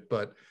watch it,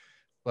 but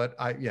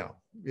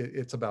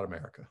it's about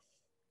America.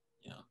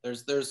 Yeah,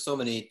 there's so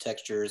many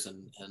textures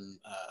and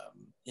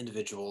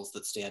individuals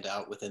that stand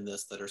out within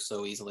this that are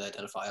so easily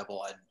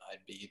identifiable.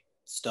 I'd be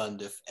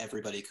stunned if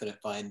everybody couldn't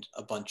find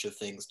a bunch of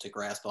things to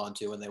grasp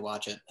onto when they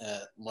watch it,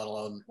 let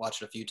alone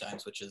watch it a few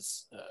times, which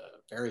is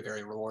very,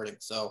 very rewarding.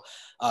 So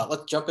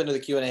let's jump into the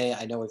Q&A.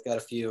 I know we've got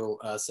a few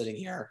sitting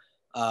here.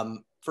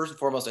 First and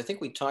foremost, I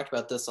think we talked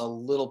about this a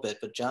little bit,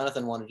 but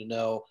Jonathan wanted to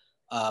know,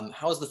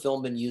 how has the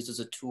film been used as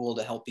a tool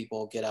to help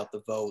people get out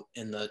the vote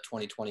in the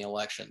 2020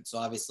 election? So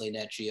obviously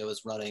Nat Geo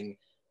is running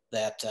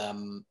that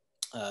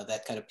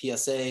that kind of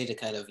PSA to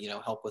kind of, you know,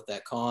 help with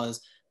that cause,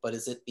 but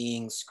is it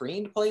being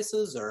screened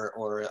places,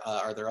 or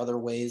are there other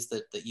ways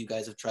that you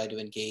guys have tried to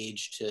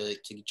engage to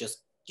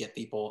just get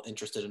people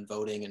interested in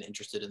voting and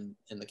interested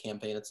in the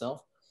campaign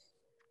itself?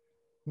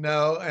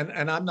 No,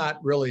 and I'm not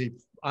really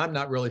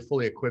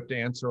fully equipped to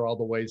answer all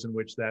the ways in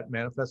which that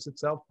manifests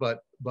itself,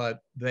 but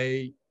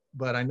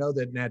I know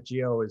that Nat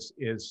Geo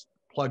is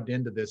plugged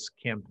into this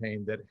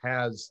campaign that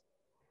has,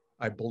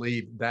 I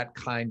believe, that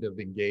kind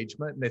of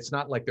engagement. And it's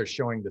not like they're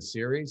showing the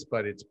series,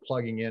 but it's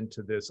plugging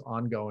into this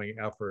ongoing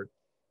effort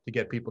to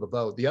get people to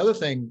vote. The other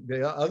thing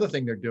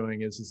they're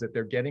doing is that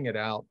they're getting it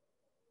out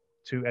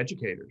to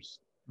educators.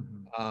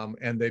 Mm-hmm.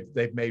 And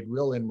they've made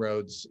real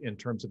inroads in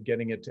terms of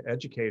getting it to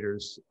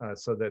educators,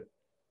 so that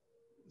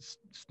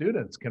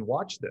students can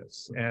watch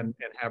this and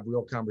have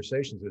real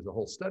conversations. There's a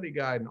whole study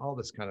guide and all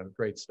this kind of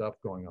great stuff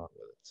going on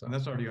with it. So, and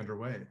that's already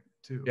underway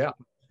too. Yeah.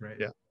 Right.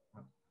 Yeah.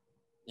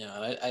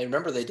 Yeah, I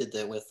remember they did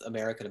that with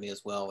America to Me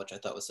as well, which I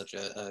thought was such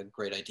a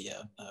great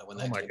idea when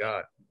that came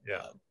out.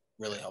 Yeah.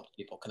 Really helped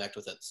people connect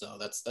with it. So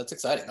that's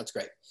exciting. That's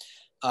great.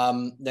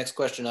 Next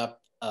question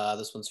up.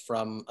 This one's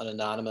from an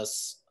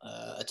anonymous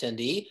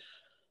attendee.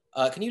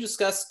 Can you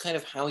discuss kind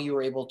of how you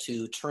were able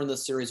to turn the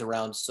series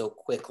around so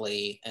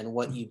quickly and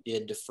what you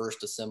did to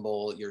first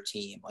assemble your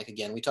team? Like,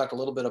 again, we talked a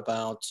little bit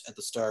about at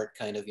the start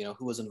kind of, you know,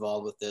 who was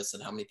involved with this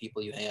and how many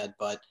people you had,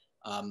 but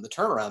the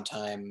turnaround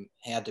time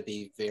had to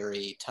be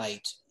very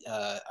tight.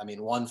 I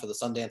mean, one, for the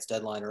Sundance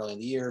deadline early in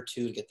the year,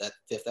 two, to get that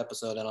 5th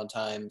episode in on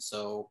time.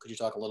 So could you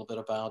talk a little bit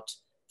about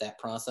that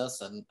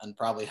process and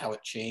probably how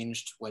it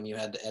changed when you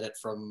had to edit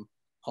from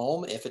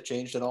home, if it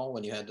changed at all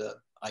when you had to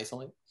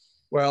isolate?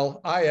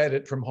 Well, I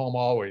edit from home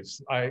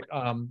always.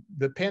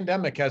 The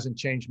pandemic hasn't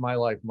changed my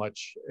life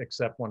much,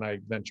 except when I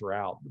venture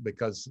out,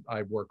 because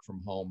I work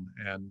from home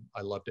and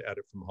I love to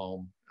edit from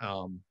home.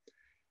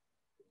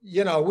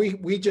 You know, we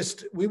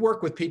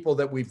work with people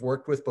that we've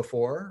worked with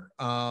before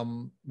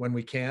when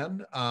we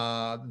can.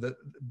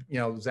 You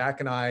know, Zach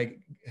and I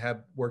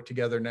have worked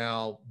together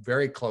now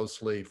very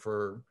closely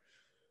for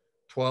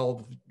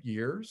 12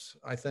 years,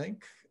 I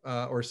think,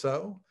 or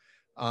so.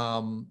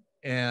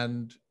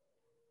 And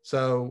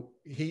so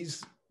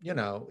he's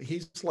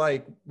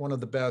like one of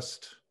the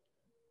best,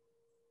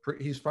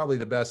 he's probably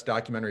the best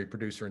documentary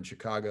producer in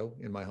Chicago,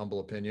 in my humble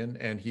opinion.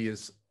 And he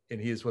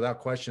is without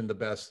question the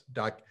best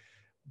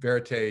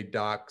verite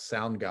doc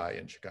sound guy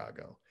in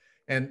Chicago.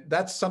 And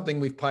that's something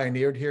we've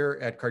pioneered here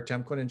at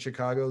Cartemquin in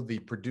Chicago, the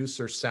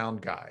producer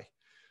sound guy.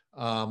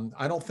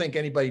 I don't think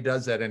anybody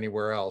does that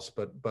anywhere else,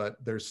 but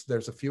there's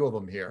a few of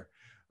them here,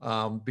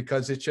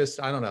 because it's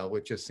just, I don't know,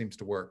 it just seems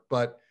to work.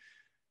 But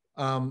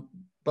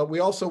we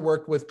also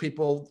worked with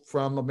people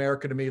from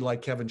America to Me,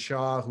 like Kevin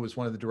Shaw, who was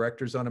one of the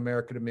directors on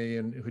America to Me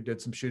and who did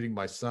some shooting.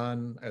 My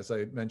son, as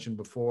I mentioned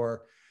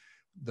before,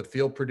 the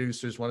field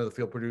producers, one of the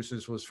field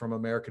producers was from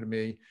America to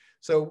Me.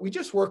 So we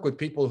just work with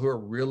people who are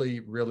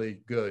really, really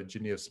good.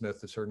 Jania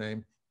Smith is her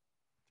name.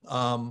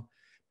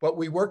 But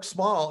we worked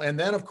small. And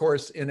then, of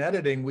course, in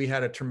editing, we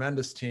had a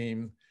tremendous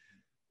team.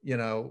 You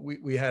know,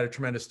 we had a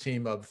tremendous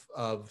team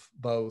of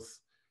both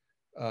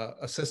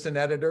assistant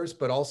editors,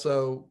 but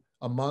also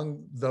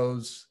among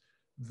those,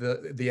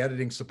 the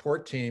editing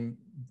support team,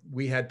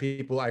 we had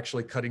people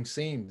actually cutting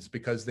scenes,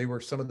 because they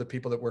were some of the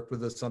people that worked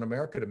with us on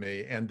America to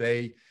Me, and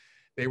they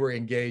were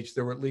engaged.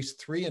 There were at least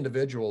 3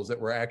 individuals that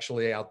were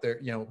actually out there,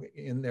 you know,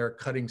 in there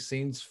cutting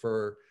scenes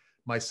for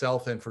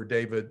myself and for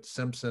David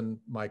Simpson,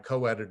 my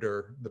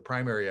co-editor, the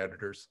primary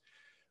editors.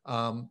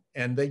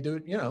 And they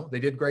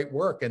did great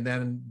work. And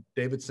then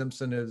David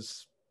Simpson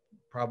is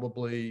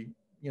probably,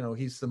 you know,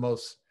 he's the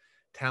most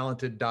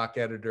talented doc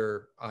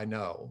editor I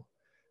know,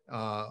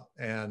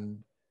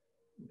 and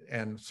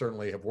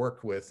certainly have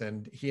worked with.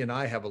 And he and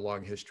I have a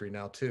long history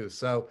now too.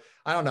 So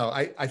I don't know.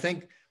 I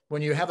think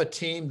when you have a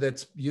team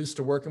that's used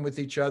to working with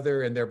each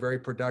other and they're very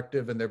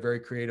productive and they're very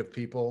creative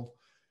people,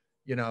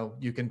 you know,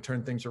 you can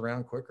turn things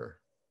around quicker.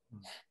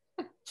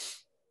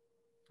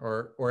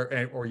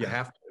 or you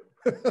have to.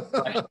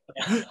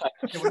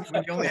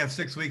 When you only have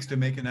 6 weeks to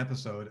make an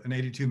episode, an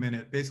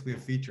 82-minute, basically a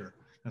feature.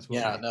 That's what.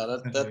 Yeah, no,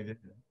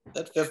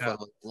 that fifth one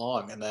was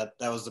long, and that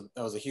was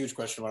a huge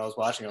question when I was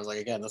watching. I was like,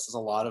 again, this is a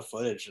lot of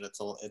footage, and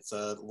it's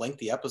a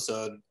lengthy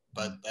episode,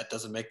 but that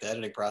doesn't make the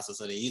editing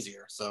process any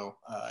easier. So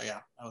yeah,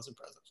 that was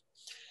impressive.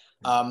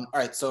 All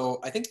right, so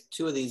I think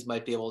 2 of these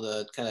might be able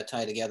to kind of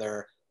tie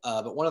together.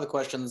 But one of the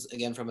questions,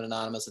 again from an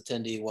anonymous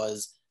attendee,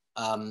 was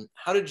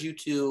how did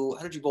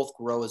you both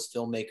grow as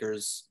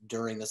filmmakers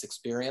during this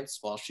experience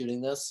while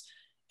shooting this?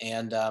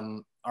 And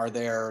are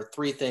there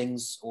 3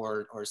 things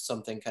or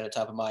something kind of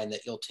top of mind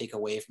that you'll take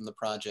away from the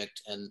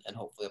project and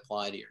hopefully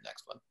apply to your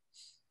next one?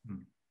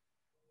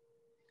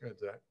 Good,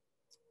 Zach.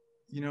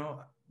 You know,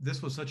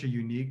 this was such a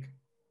unique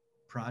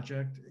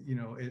project. You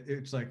know,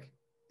 it's like,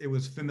 it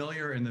was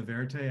familiar in the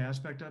verite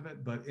aspect of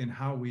it, but in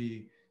how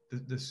the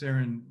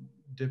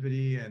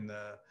serendipity and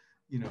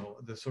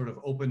the sort of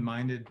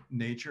open-minded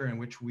nature in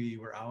which we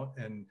were out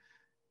and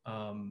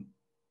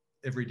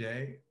every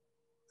day.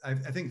 I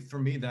think for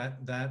me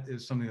that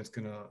is something that's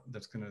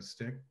gonna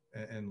stick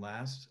and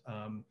last.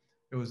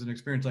 It was an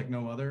experience like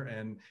no other,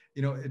 and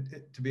you know,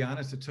 to be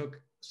honest, it took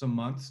some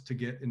months to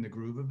get in the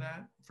groove of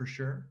that for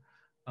sure.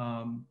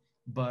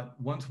 But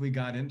once we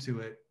got into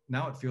it,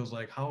 now it feels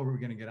like, how are we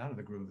going to get out of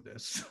the groove of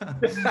this?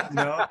 You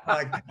know,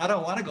 like, I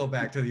don't want to go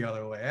back to the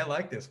other way. I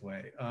like this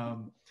way.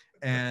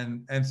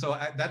 And so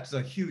that's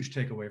a huge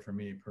takeaway for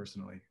me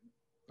personally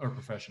or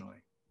professionally.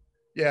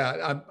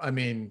 Yeah, I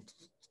mean,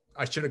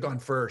 I should have gone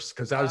first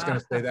because I was going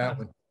to say that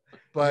one.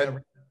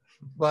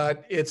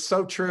 But it's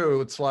so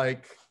true. It's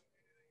like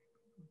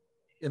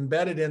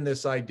embedded in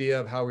this idea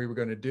of how we were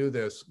going to do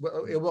this.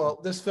 Well,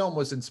 this film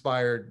was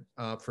inspired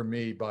for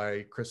me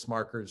by Chris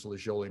Marker's Le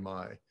Joli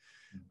Mai.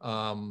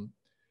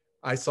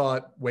 I saw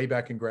it way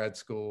back in grad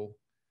school.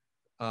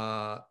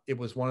 It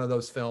was one of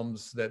those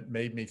films that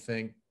made me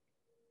think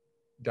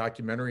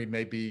documentary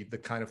may be the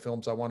kind of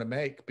films I want to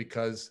make,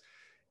 because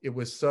it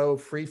was so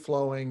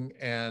free-flowing,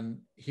 and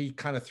he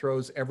kind of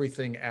throws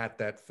everything at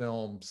that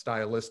film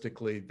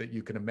stylistically that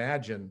you can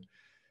imagine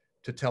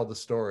to tell the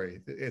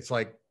story. It's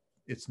like,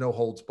 it's no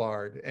holds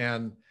barred.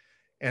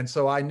 And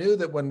so I knew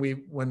that when we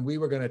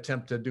were going to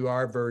attempt to do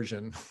our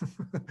version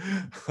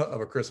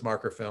of a Chris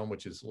Marker film,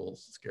 which is a little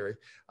scary,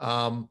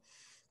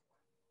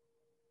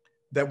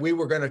 that we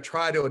were going to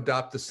try to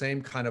adopt the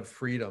same kind of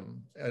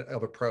freedom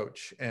of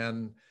approach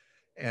and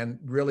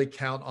really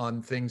count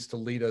on things to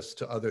lead us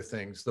to other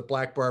things. The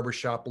black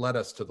barbershop led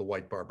us to the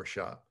white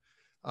barbershop.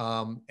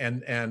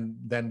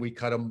 And then we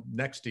cut them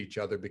next to each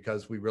other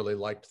because we really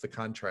liked the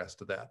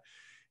contrast of that.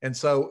 And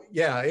so,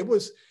 yeah, it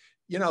was,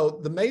 you know,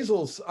 the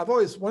Maysles,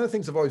 one of the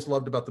things I've always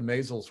loved about the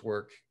Maysles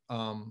work,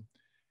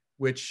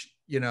 which,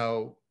 you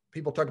know,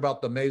 people talk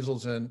about the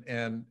Maysles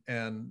and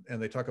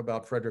they talk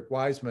about Frederick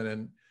Wiseman,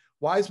 and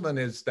Wiseman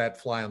is that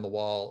fly on the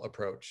wall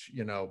approach,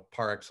 you know,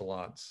 par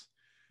excellence.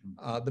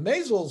 The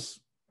Maysles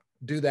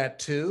do that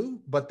too,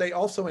 but they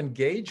also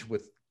engage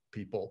with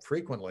people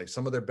frequently.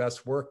 Some of their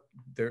best work,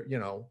 they're, you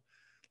know,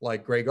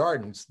 like Grey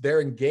Gardens,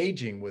 they're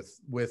engaging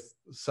with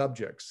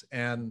subjects.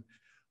 And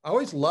I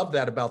always love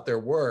that about their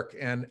work.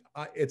 And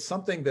it's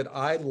something that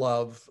I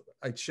love.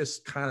 It's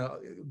just kind of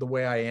the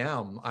way I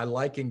am. I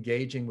like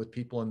engaging with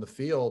people in the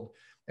field.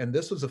 And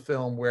this was a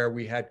film where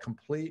we had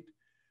complete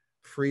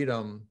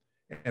freedom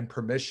and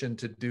permission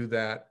to do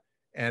that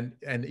and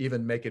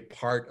even make it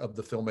part of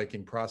the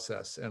filmmaking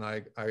process. And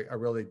I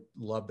really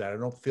love that. I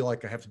don't feel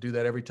like I have to do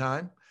that every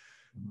time.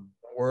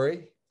 Don't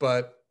worry.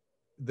 But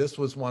this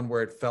was one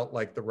where it felt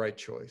like the right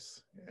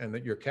choice, and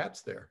that your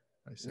cat's there.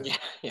 I said. Yeah,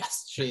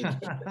 yes, she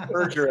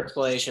heard your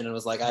explanation and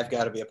was like, I've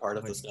got to be a part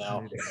of this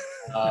now.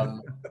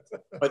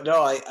 But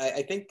no,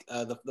 I think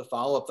the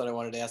follow-up that I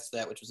wanted to ask to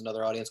that, which was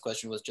another audience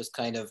question, was just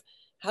kind of,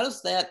 how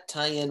does that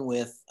tie in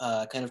with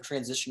kind of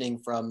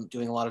transitioning from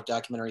doing a lot of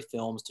documentary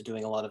films to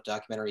doing a lot of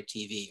documentary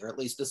TV, or at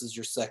least this is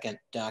your second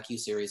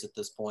docu-series at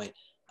this point.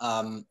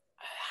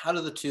 How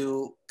do the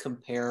two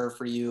compare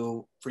for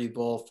you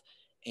both?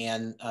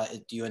 And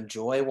do you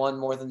enjoy one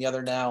more than the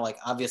other now? Like,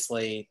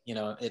 obviously, you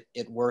know,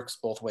 it works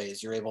both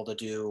ways. You're able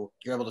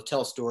to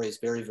tell stories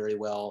very, very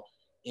well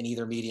in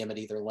either medium at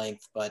either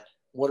length. But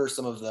what are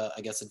some of the,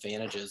 I guess,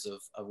 advantages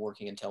of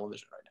working in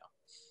television right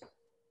now?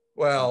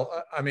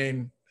 Well, I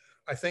mean,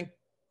 I think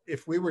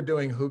if we were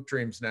doing Hoop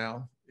Dreams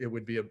now, it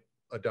would be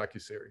a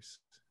docuseries.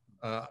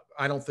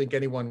 I don't think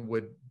anyone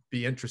would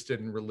be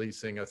interested in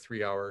releasing a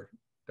 3-hour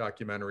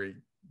documentary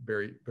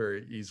very,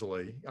 very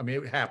easily. I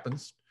mean, it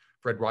happens.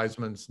 Fred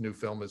Wiseman's new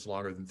film is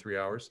longer than 3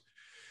 hours.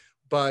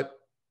 But,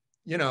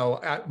 you know,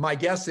 my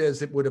guess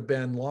is it would have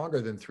been longer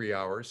than 3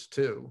 hours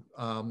too.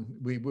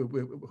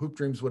 Hoop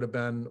Dreams would have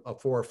been a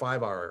 4 or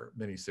 5 hour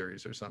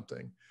miniseries or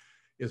something,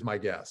 is my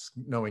guess,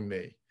 knowing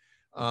me.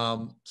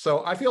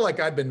 So I feel like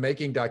I've been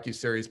making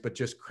docuseries, but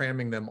just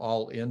cramming them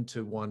all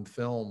into one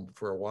film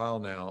for a while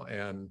now.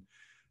 And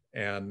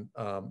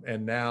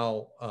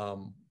now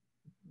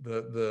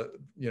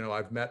you know,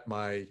 I've met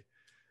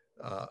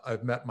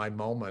my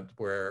moment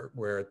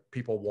where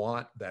people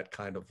want that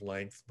kind of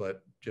length,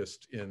 but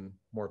just in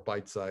more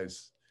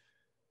bite-sized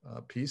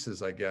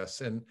pieces, I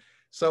guess. And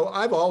so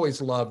I've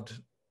always loved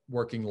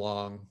working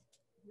long,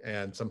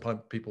 and some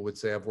people would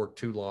say I've worked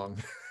too long,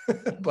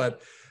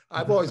 but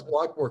I've always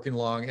liked working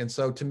long. And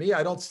so to me,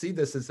 I don't see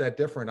this as that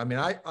different. I mean,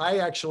 I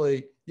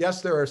actually,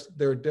 yes, there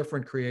are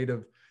different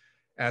creative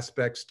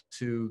aspects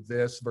to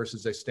this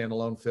versus a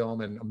standalone film,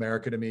 and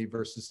America to me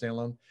versus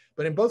standalone.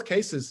 But in both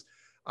cases,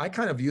 I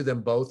kind of view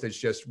them both as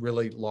just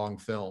really long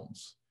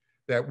films,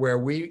 that where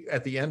we,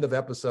 at the end of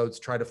episodes,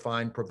 try to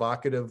find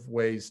provocative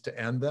ways to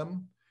end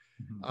them,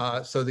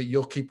 so that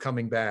you'll keep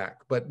coming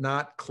back, but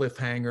not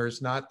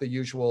cliffhangers, not the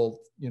usual,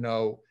 you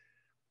know,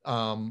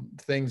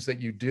 things that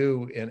you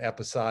do in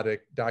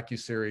episodic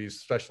docuseries,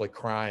 especially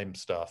crime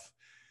stuff.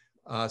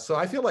 So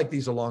I feel like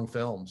these are long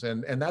films,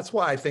 and that's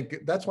why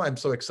I'm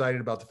so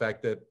excited about the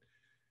fact that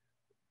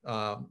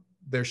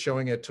they're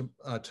showing it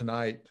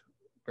tonight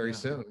very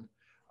soon,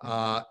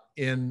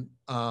 in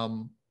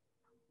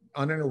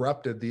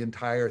uninterrupted the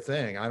entire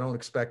thing. I don't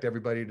expect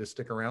everybody to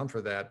stick around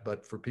for that,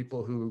 but for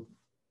people who,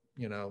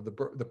 you know, the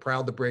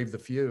proud, the brave, the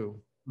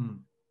few,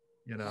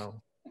 you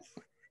know.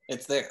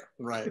 It's there,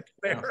 right? It's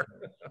there.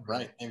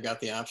 Right. They've got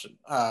the option.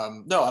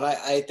 No, and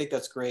I think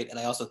that's great, and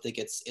I also think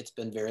it's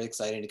been very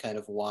exciting to kind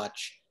of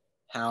watch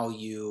how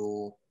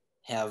you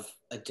have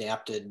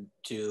adapted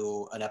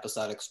to an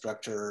episodic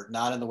structure,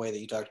 not in the way that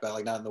you talked about,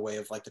 like not in the way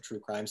of like the true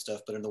crime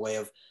stuff, but in the way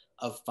of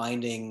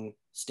finding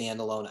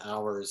standalone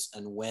hours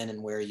and when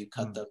and where you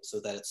cut them so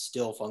that it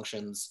still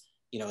functions,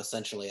 you know,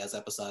 essentially as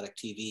episodic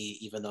TV,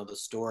 even though the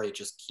story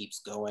just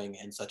keeps going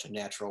in such a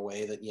natural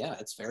way that, yeah,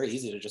 it's very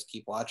easy to just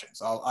keep watching.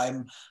 So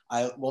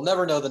I will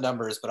never know the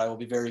numbers, but I'd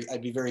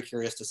be very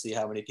curious to see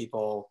how many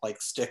people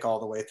like stick all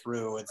the way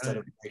through instead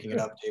of breaking it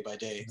up day by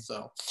day.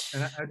 So,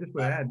 and I just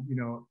would add, you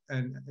know,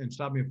 and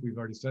stop me if we've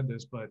already said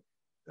this, but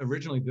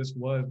originally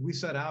we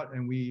set out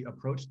and we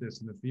approached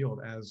this in the field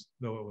as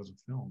though it was a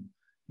film,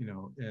 you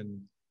know, and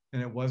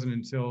it wasn't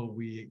until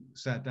we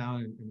sat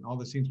down and all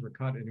the scenes were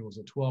cut and it was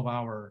a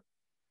 12-hour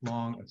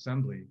long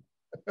assembly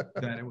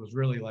that it was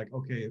really like,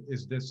 okay,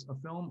 is this a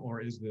film or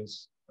is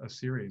this a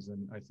series?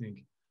 And I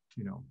think,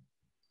 you know,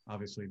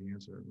 obviously the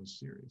answer was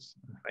series.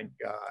 Thank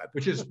God.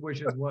 Which is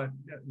what,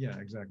 yeah,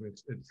 exactly.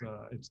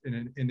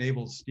 It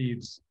enables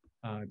Steve's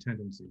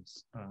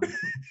tendencies.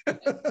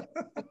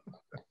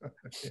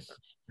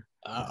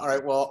 All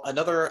right. Well,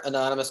 another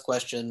anonymous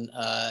question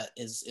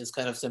is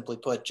kind of simply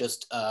put,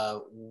 just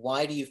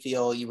why do you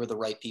feel you were the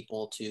right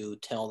people to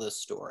tell this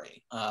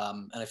story?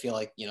 And I feel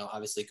like, you know,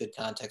 obviously good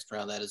context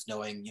around that is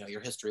knowing, you know,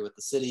 your history with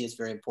the city is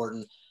very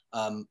important,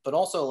 but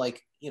also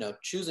like, you know,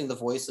 choosing the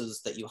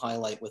voices that you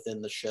highlight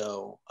within the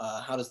show.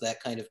 How does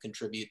that kind of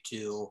contribute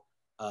to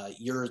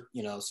your,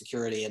 you know,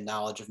 security and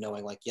knowledge of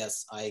knowing like,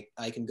 yes,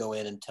 I can go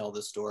in and tell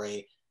this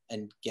story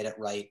and get it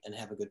right and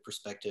have a good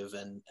perspective,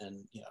 and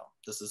you know,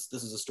 this is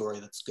a story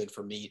that's good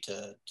for me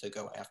to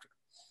go after.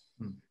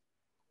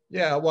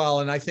 Yeah, well,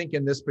 and I think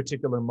in this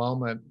particular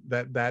moment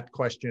that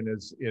question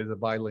is a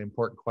vitally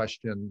important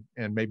question,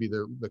 and maybe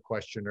the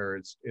questioner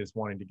is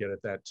wanting to get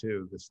at that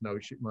too. This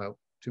notion, well,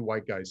 two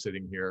white guys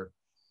sitting here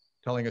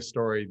telling a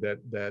story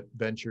that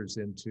ventures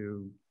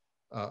into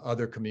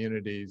other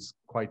communities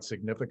quite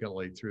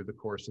significantly through the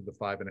course of the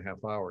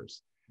 5.5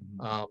 hours.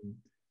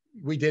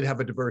 We did have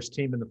a diverse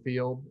team in the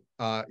field.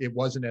 It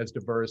wasn't as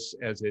diverse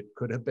as it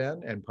could have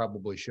been and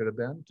probably should have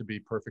been, to be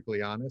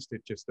perfectly honest.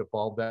 It just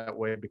evolved that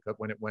way because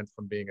when it went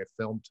from being a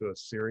film to a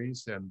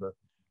series and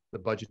the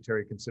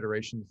budgetary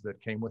considerations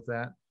that came with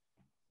that.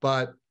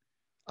 But,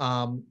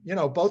 you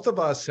know, both of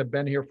us have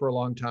been here for a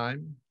long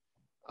time.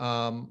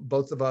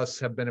 Both of us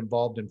have been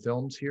involved in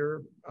films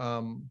here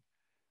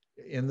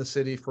in the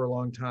city for a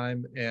long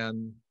time.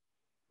 And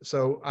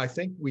so I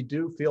think we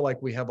do feel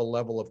like we have a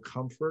level of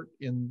comfort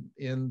in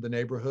the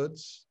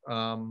neighborhoods.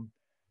 And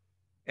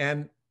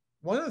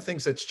one of the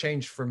things that's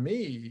changed for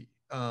me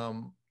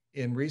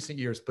in recent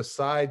years,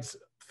 besides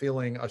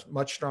feeling a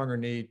much stronger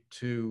need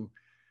to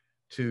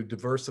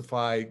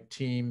diversify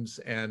teams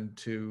and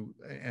to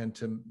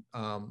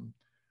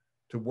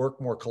work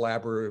more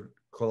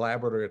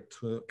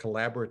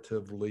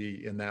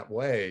collaboratively in that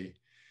way,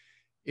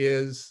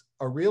 is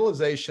a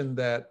realization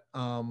that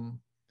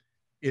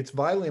it's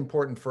vitally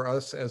important for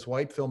us as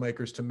white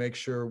filmmakers to make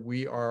sure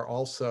we are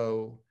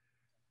also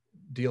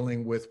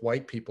dealing with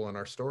white people in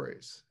our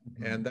stories.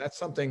 Mm-hmm. And that's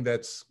something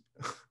that's,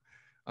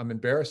 I'm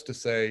embarrassed to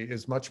say,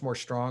 is much more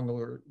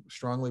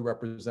strongly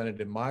represented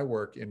in my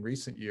work in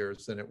recent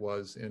years than it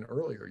was in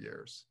earlier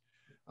years.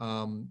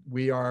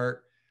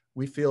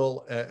 We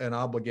feel an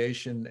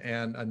obligation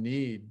and a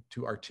need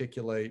to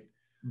articulate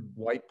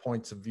white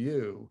points of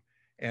view,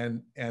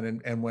 and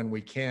when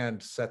we can,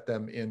 set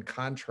them in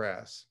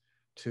contrast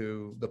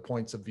to the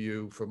points of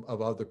view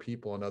of other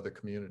people in other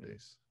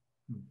communities.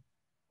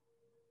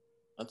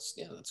 That's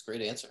a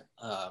great answer.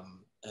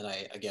 And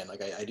I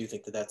do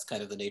think that that's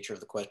kind of the nature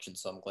of the question.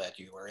 So I'm glad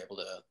you were able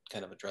to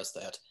kind of address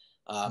that.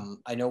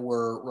 I know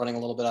we're running a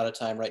little bit out of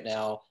time right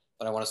now,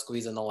 but I want to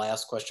squeeze in the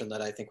last question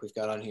that I think we've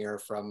got on here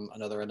from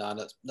another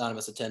anonymous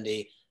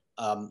attendee.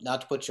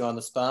 Not to put you on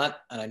the spot,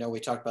 and I know we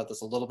talked about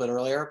this a little bit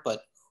earlier,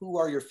 but who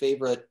are your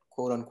favorite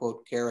quote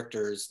unquote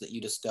characters that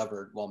you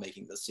discovered while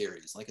making this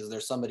series? Like, is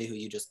there somebody who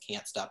you just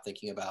can't stop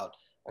thinking about,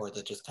 or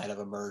that just kind of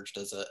emerged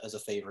as a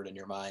favorite in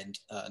your mind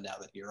now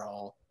that you're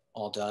all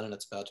done and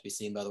it's about to be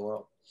seen by the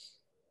world?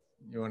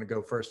 You want to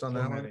go first on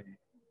that one?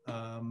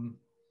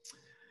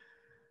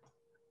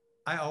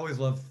 I always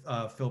love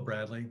Phil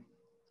Bradley.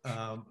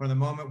 From the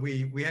moment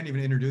we hadn't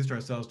even introduced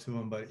ourselves to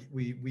him, but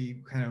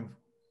we kind of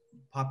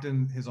popped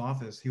in his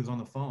office. He was on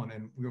the phone,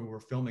 and we were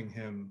filming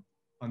him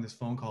on this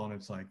phone call, and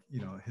it's like,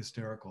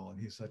 hysterical. And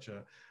he's such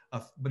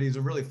but he's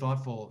a really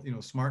thoughtful,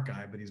 smart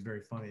guy, but he's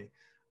very funny.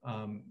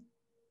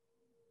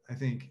 I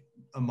think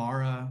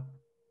Amara,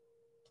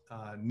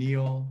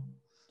 Neil.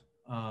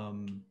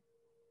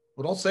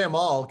 Well, don't say them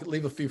all.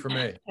 Leave a few for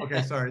me.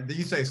 Okay, sorry.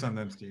 You say some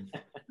then, Steve.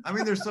 I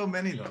mean, there's so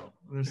many though.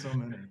 There's so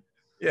many.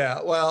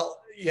 Yeah,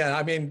 well, yeah.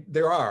 I mean,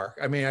 there are.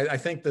 I mean, I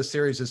think the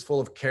series is full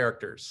of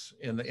characters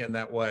in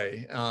that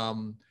way,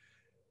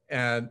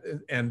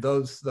 and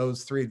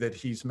those three that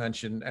he's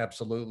mentioned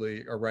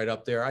absolutely are right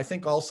up there. I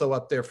think also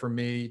up there for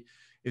me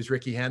is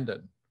Ricky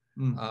Hendon.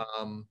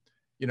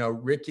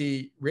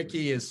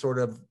 Ricky is sort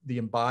of the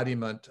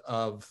embodiment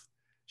of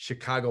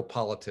Chicago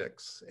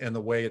politics and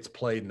the way it's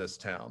played in this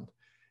town.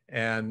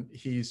 And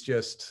he's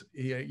just,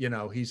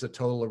 he's a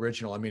total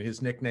original. I mean,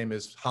 his nickname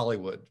is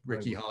Hollywood,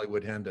 Ricky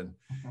Hollywood Hendon.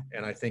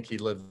 And I think he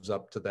lives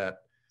up to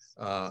that.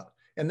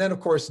 And then of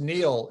course,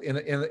 Neil,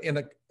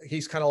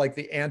 he's kind of like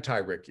the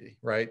anti-Ricky,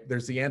 right?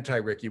 There's the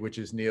anti-Ricky, which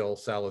is Neil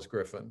Salas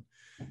Griffin,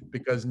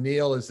 because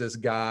Neil is this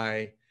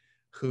guy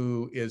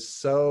who is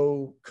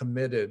so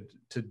committed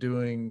to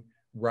doing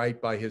right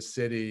by his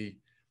city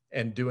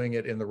and doing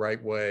it in the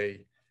right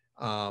way.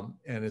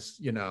 And it's,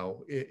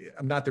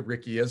 I'm not that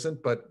Ricky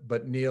isn't,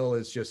 but Neil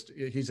is just,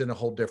 he's in a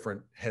whole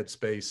different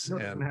headspace. He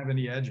doesn't have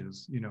any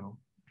edges,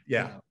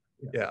 Yeah.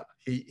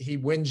 He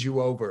wins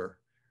you over.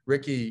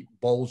 Ricky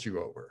bowls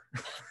you over.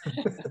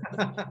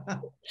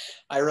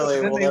 I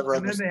really will never understand.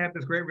 And then they have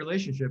this great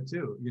relationship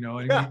too, and you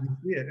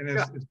see it, and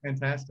it's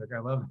fantastic. I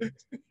love it.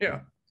 Yeah.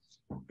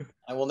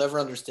 I will never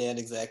understand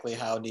exactly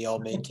how Neil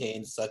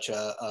maintains such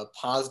a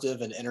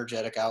positive and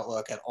energetic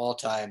outlook at all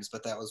times,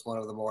 but that was one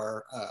of the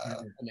more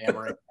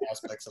enamoring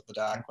aspects of the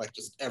doc. Like,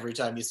 just every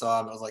time you saw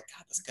him, I was like,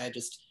 God, this guy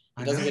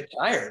he doesn't get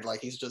tired.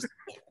 Like, he's just,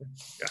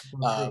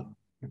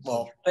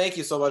 well, thank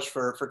you so much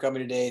for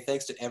coming today.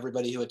 Thanks to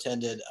everybody who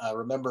attended.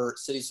 Remember,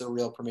 City So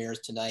Real premieres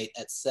tonight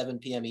at 7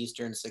 p.m.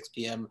 Eastern, 6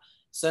 p.m.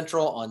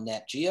 Central on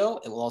Nat Geo.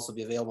 It will also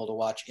be available to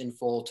watch in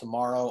full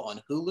tomorrow on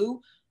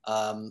Hulu.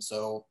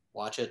 So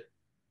watch it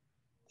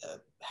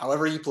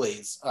however you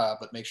please,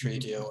 but make sure you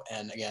do.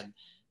 And again,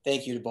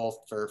 thank you to both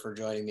for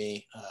joining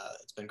me.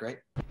 It's been great.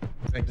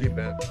 Thank you,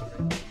 Ben.